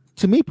content?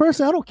 To me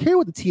personally, I don't care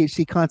what the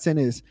THC content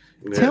is.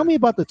 Yeah. Tell me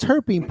about the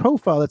terpene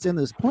profile that's in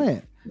this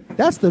plant.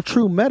 That's the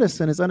true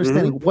medicine, is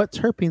understanding what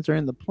terpenes are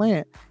in the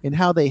plant and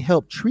how they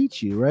help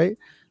treat you, right?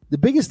 The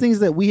biggest thing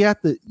is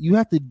that you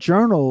have to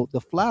journal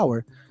the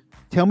flower.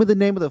 Tell me the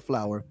name of the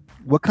flower.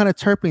 What kind of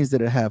terpenes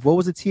did it have? What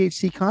was the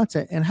THC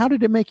content? And how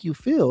did it make you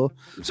feel?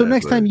 Exactly. So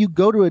next time you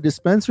go to a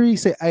dispensary, you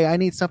say, hey, I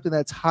need something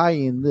that's high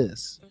in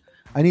this.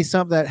 I need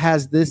something that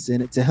has this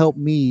in it to help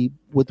me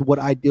with what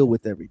I deal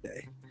with every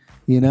day.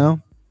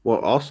 Well,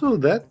 also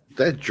that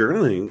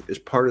journaling is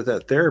part of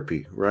that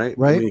therapy, right?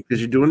 Right.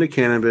 Because you're doing the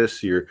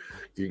cannabis, you're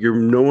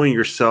knowing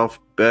yourself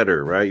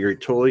better, right? You're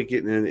totally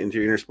getting into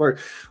your inner spark.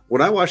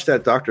 When I watched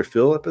that Dr.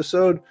 Phil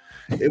episode,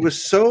 it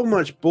was so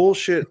much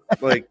bullshit,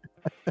 like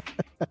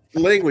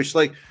language.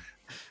 Like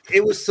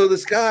it was, so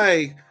this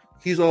guy,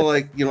 he's all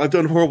like, I've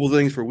done horrible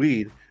things for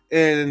weed.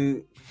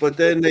 But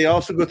then they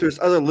also go through this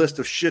other list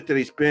of shit that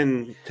he's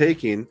been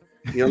taking.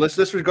 Let's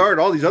disregard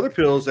all these other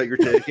pills that you're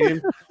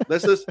taking.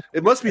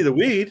 It must be the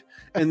weed.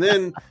 And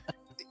then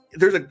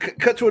there's a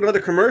cut to another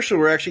commercial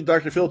where actually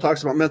Dr. Phil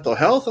talks about mental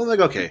health. I'm like,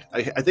 okay,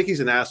 I think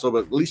he's an asshole,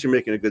 but at least you're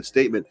making a good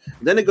statement.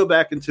 And then they go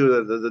back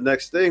into the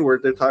next thing where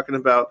they're talking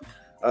about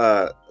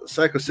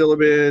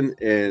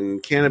psilocybin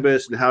and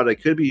cannabis and how they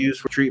could be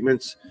used for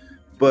treatments,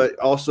 but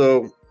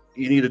also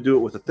you need to do it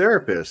with a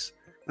therapist.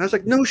 And I was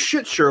like, no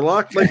shit,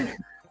 Sherlock. Like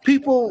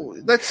people,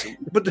 but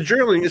the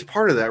journaling is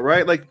part of that,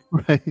 right? Like,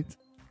 right.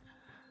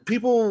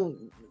 People,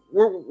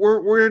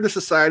 we're in a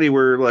society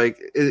where, like,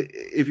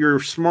 if you're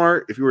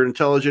smart, if you were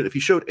intelligent, if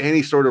you showed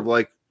any sort of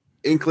like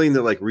inkling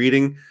that like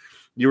reading,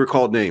 you were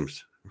called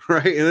names,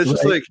 right? And it's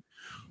just like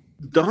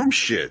dumb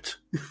shit.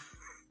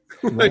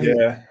 Like,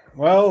 yeah.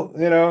 Well,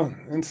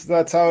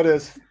 that's how it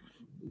is.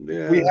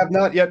 Yeah. We have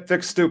not yet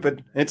fixed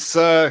stupid. It's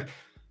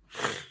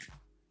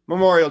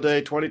Memorial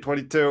Day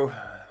 2022.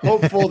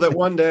 Hopeful that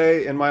one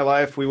day in my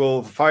life we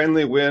will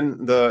finally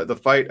win the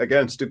fight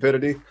against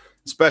stupidity,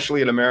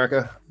 especially in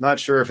America. Not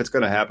sure if it's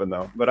going to happen,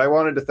 though. But I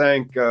wanted to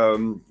thank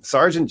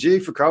Sergeant G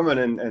for coming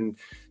and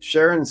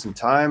sharing some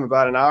time,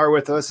 about an hour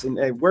with us. And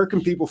hey, where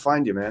can people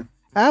find you, man?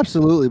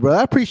 Absolutely, bro.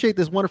 I appreciate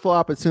this wonderful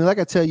opportunity. Like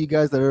I tell you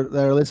guys that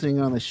are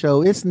listening on the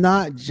show, it's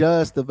not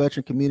just the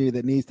veteran community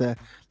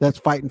that's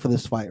fighting for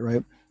this fight,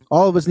 right?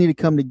 All of us need to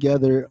come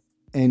together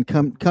and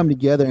come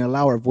together and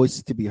allow our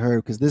voices to be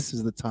heard, because this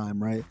is the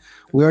time, right?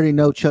 We already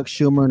know Chuck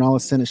Schumer and all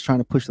the Senate's trying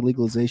to push the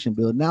legalization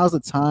bill. Now's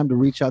the time to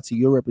reach out to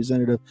your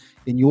representative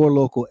in your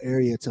local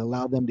area to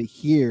allow them to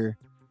hear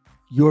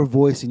your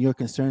voice and your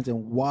concerns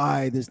and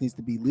why this needs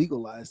to be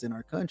legalized in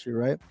our country,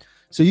 right?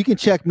 So you can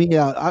check me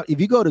out. If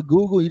you go to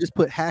Google, you just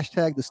put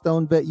hashtag the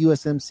St0ned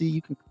USMC,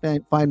 you can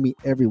find me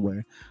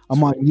everywhere.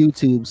 I'm on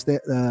YouTube, the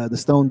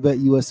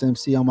St0ned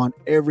USMC. I'm on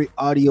every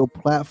audio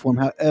platform,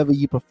 however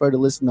you prefer to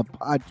listen to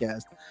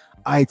podcasts,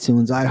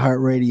 iTunes,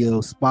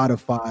 iHeartRadio,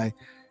 Spotify,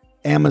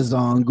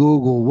 Amazon,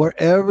 Google,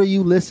 wherever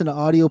you listen to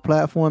audio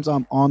platforms,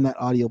 I'm on that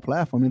audio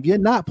platform. If you're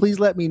not, please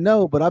let me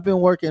know. But I've been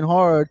working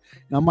hard,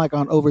 and I'm like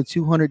on over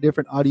 200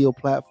 different audio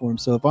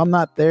platforms. So if I'm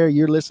not there,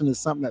 you're listening to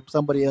something that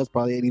somebody else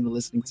probably ain't even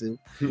listening to.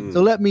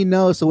 So let me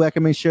know so I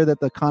can make sure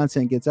that the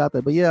content gets out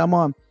there. But yeah, I'm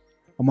on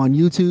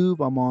YouTube.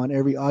 I'm on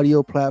every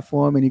audio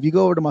platform. And if you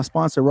go over to my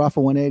sponsor,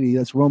 Rafa 180,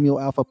 that's Romeo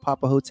Alpha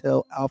Papa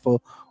Hotel Alpha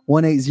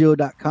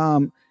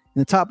 180.com. In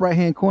the top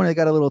right-hand corner, they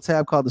got a little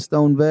tab called the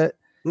St0ned.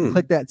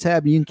 Click that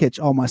tab and you can catch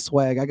all my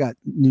swag. I got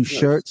new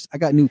shirts. I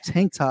got new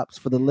tank tops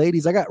for the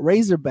ladies. I got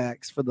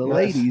Razorbacks for the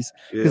ladies.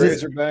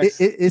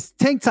 It's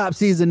tank top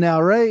season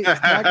now, right?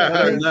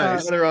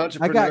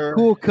 I got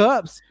cool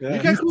cups. Yeah.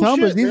 These cool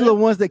tumblers, shit, these are the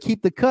ones that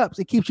keep the cups.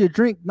 It keeps your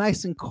drink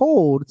nice and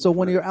cold. So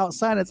when you're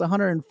outside, it's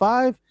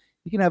 105.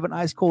 You can have an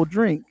ice cold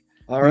drink.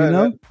 All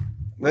right.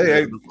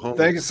 Hey,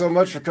 thank you so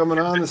much for coming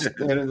on the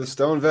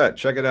St0ned.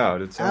 Check it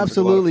out. It's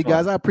absolutely,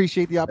 guys. I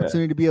appreciate the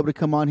opportunity to be able to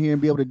come on here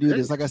and be able to do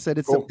this. Like I said,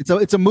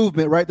 it's a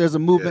movement, right? There's a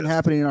movement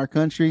happening in our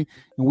country,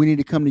 and we need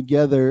to come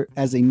together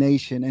as a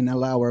nation and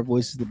allow our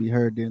voices to be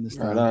heard during this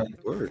time.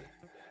 Right.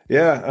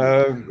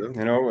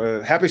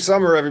 Yeah, happy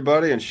summer,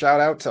 everybody, and shout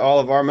out to all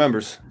of our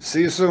members.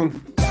 See you soon.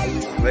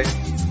 Bye.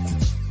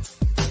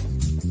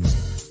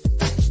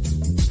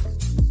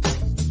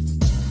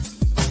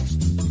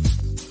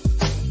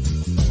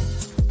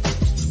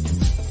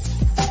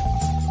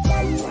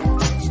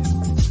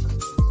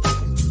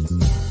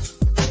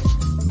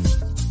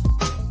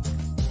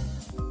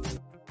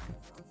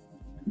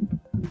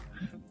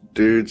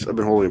 Dudes, I've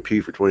been holding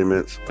pee for 20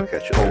 minutes. I'll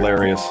catch you.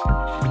 Hilarious.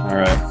 All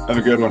right. Have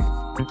a good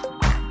one.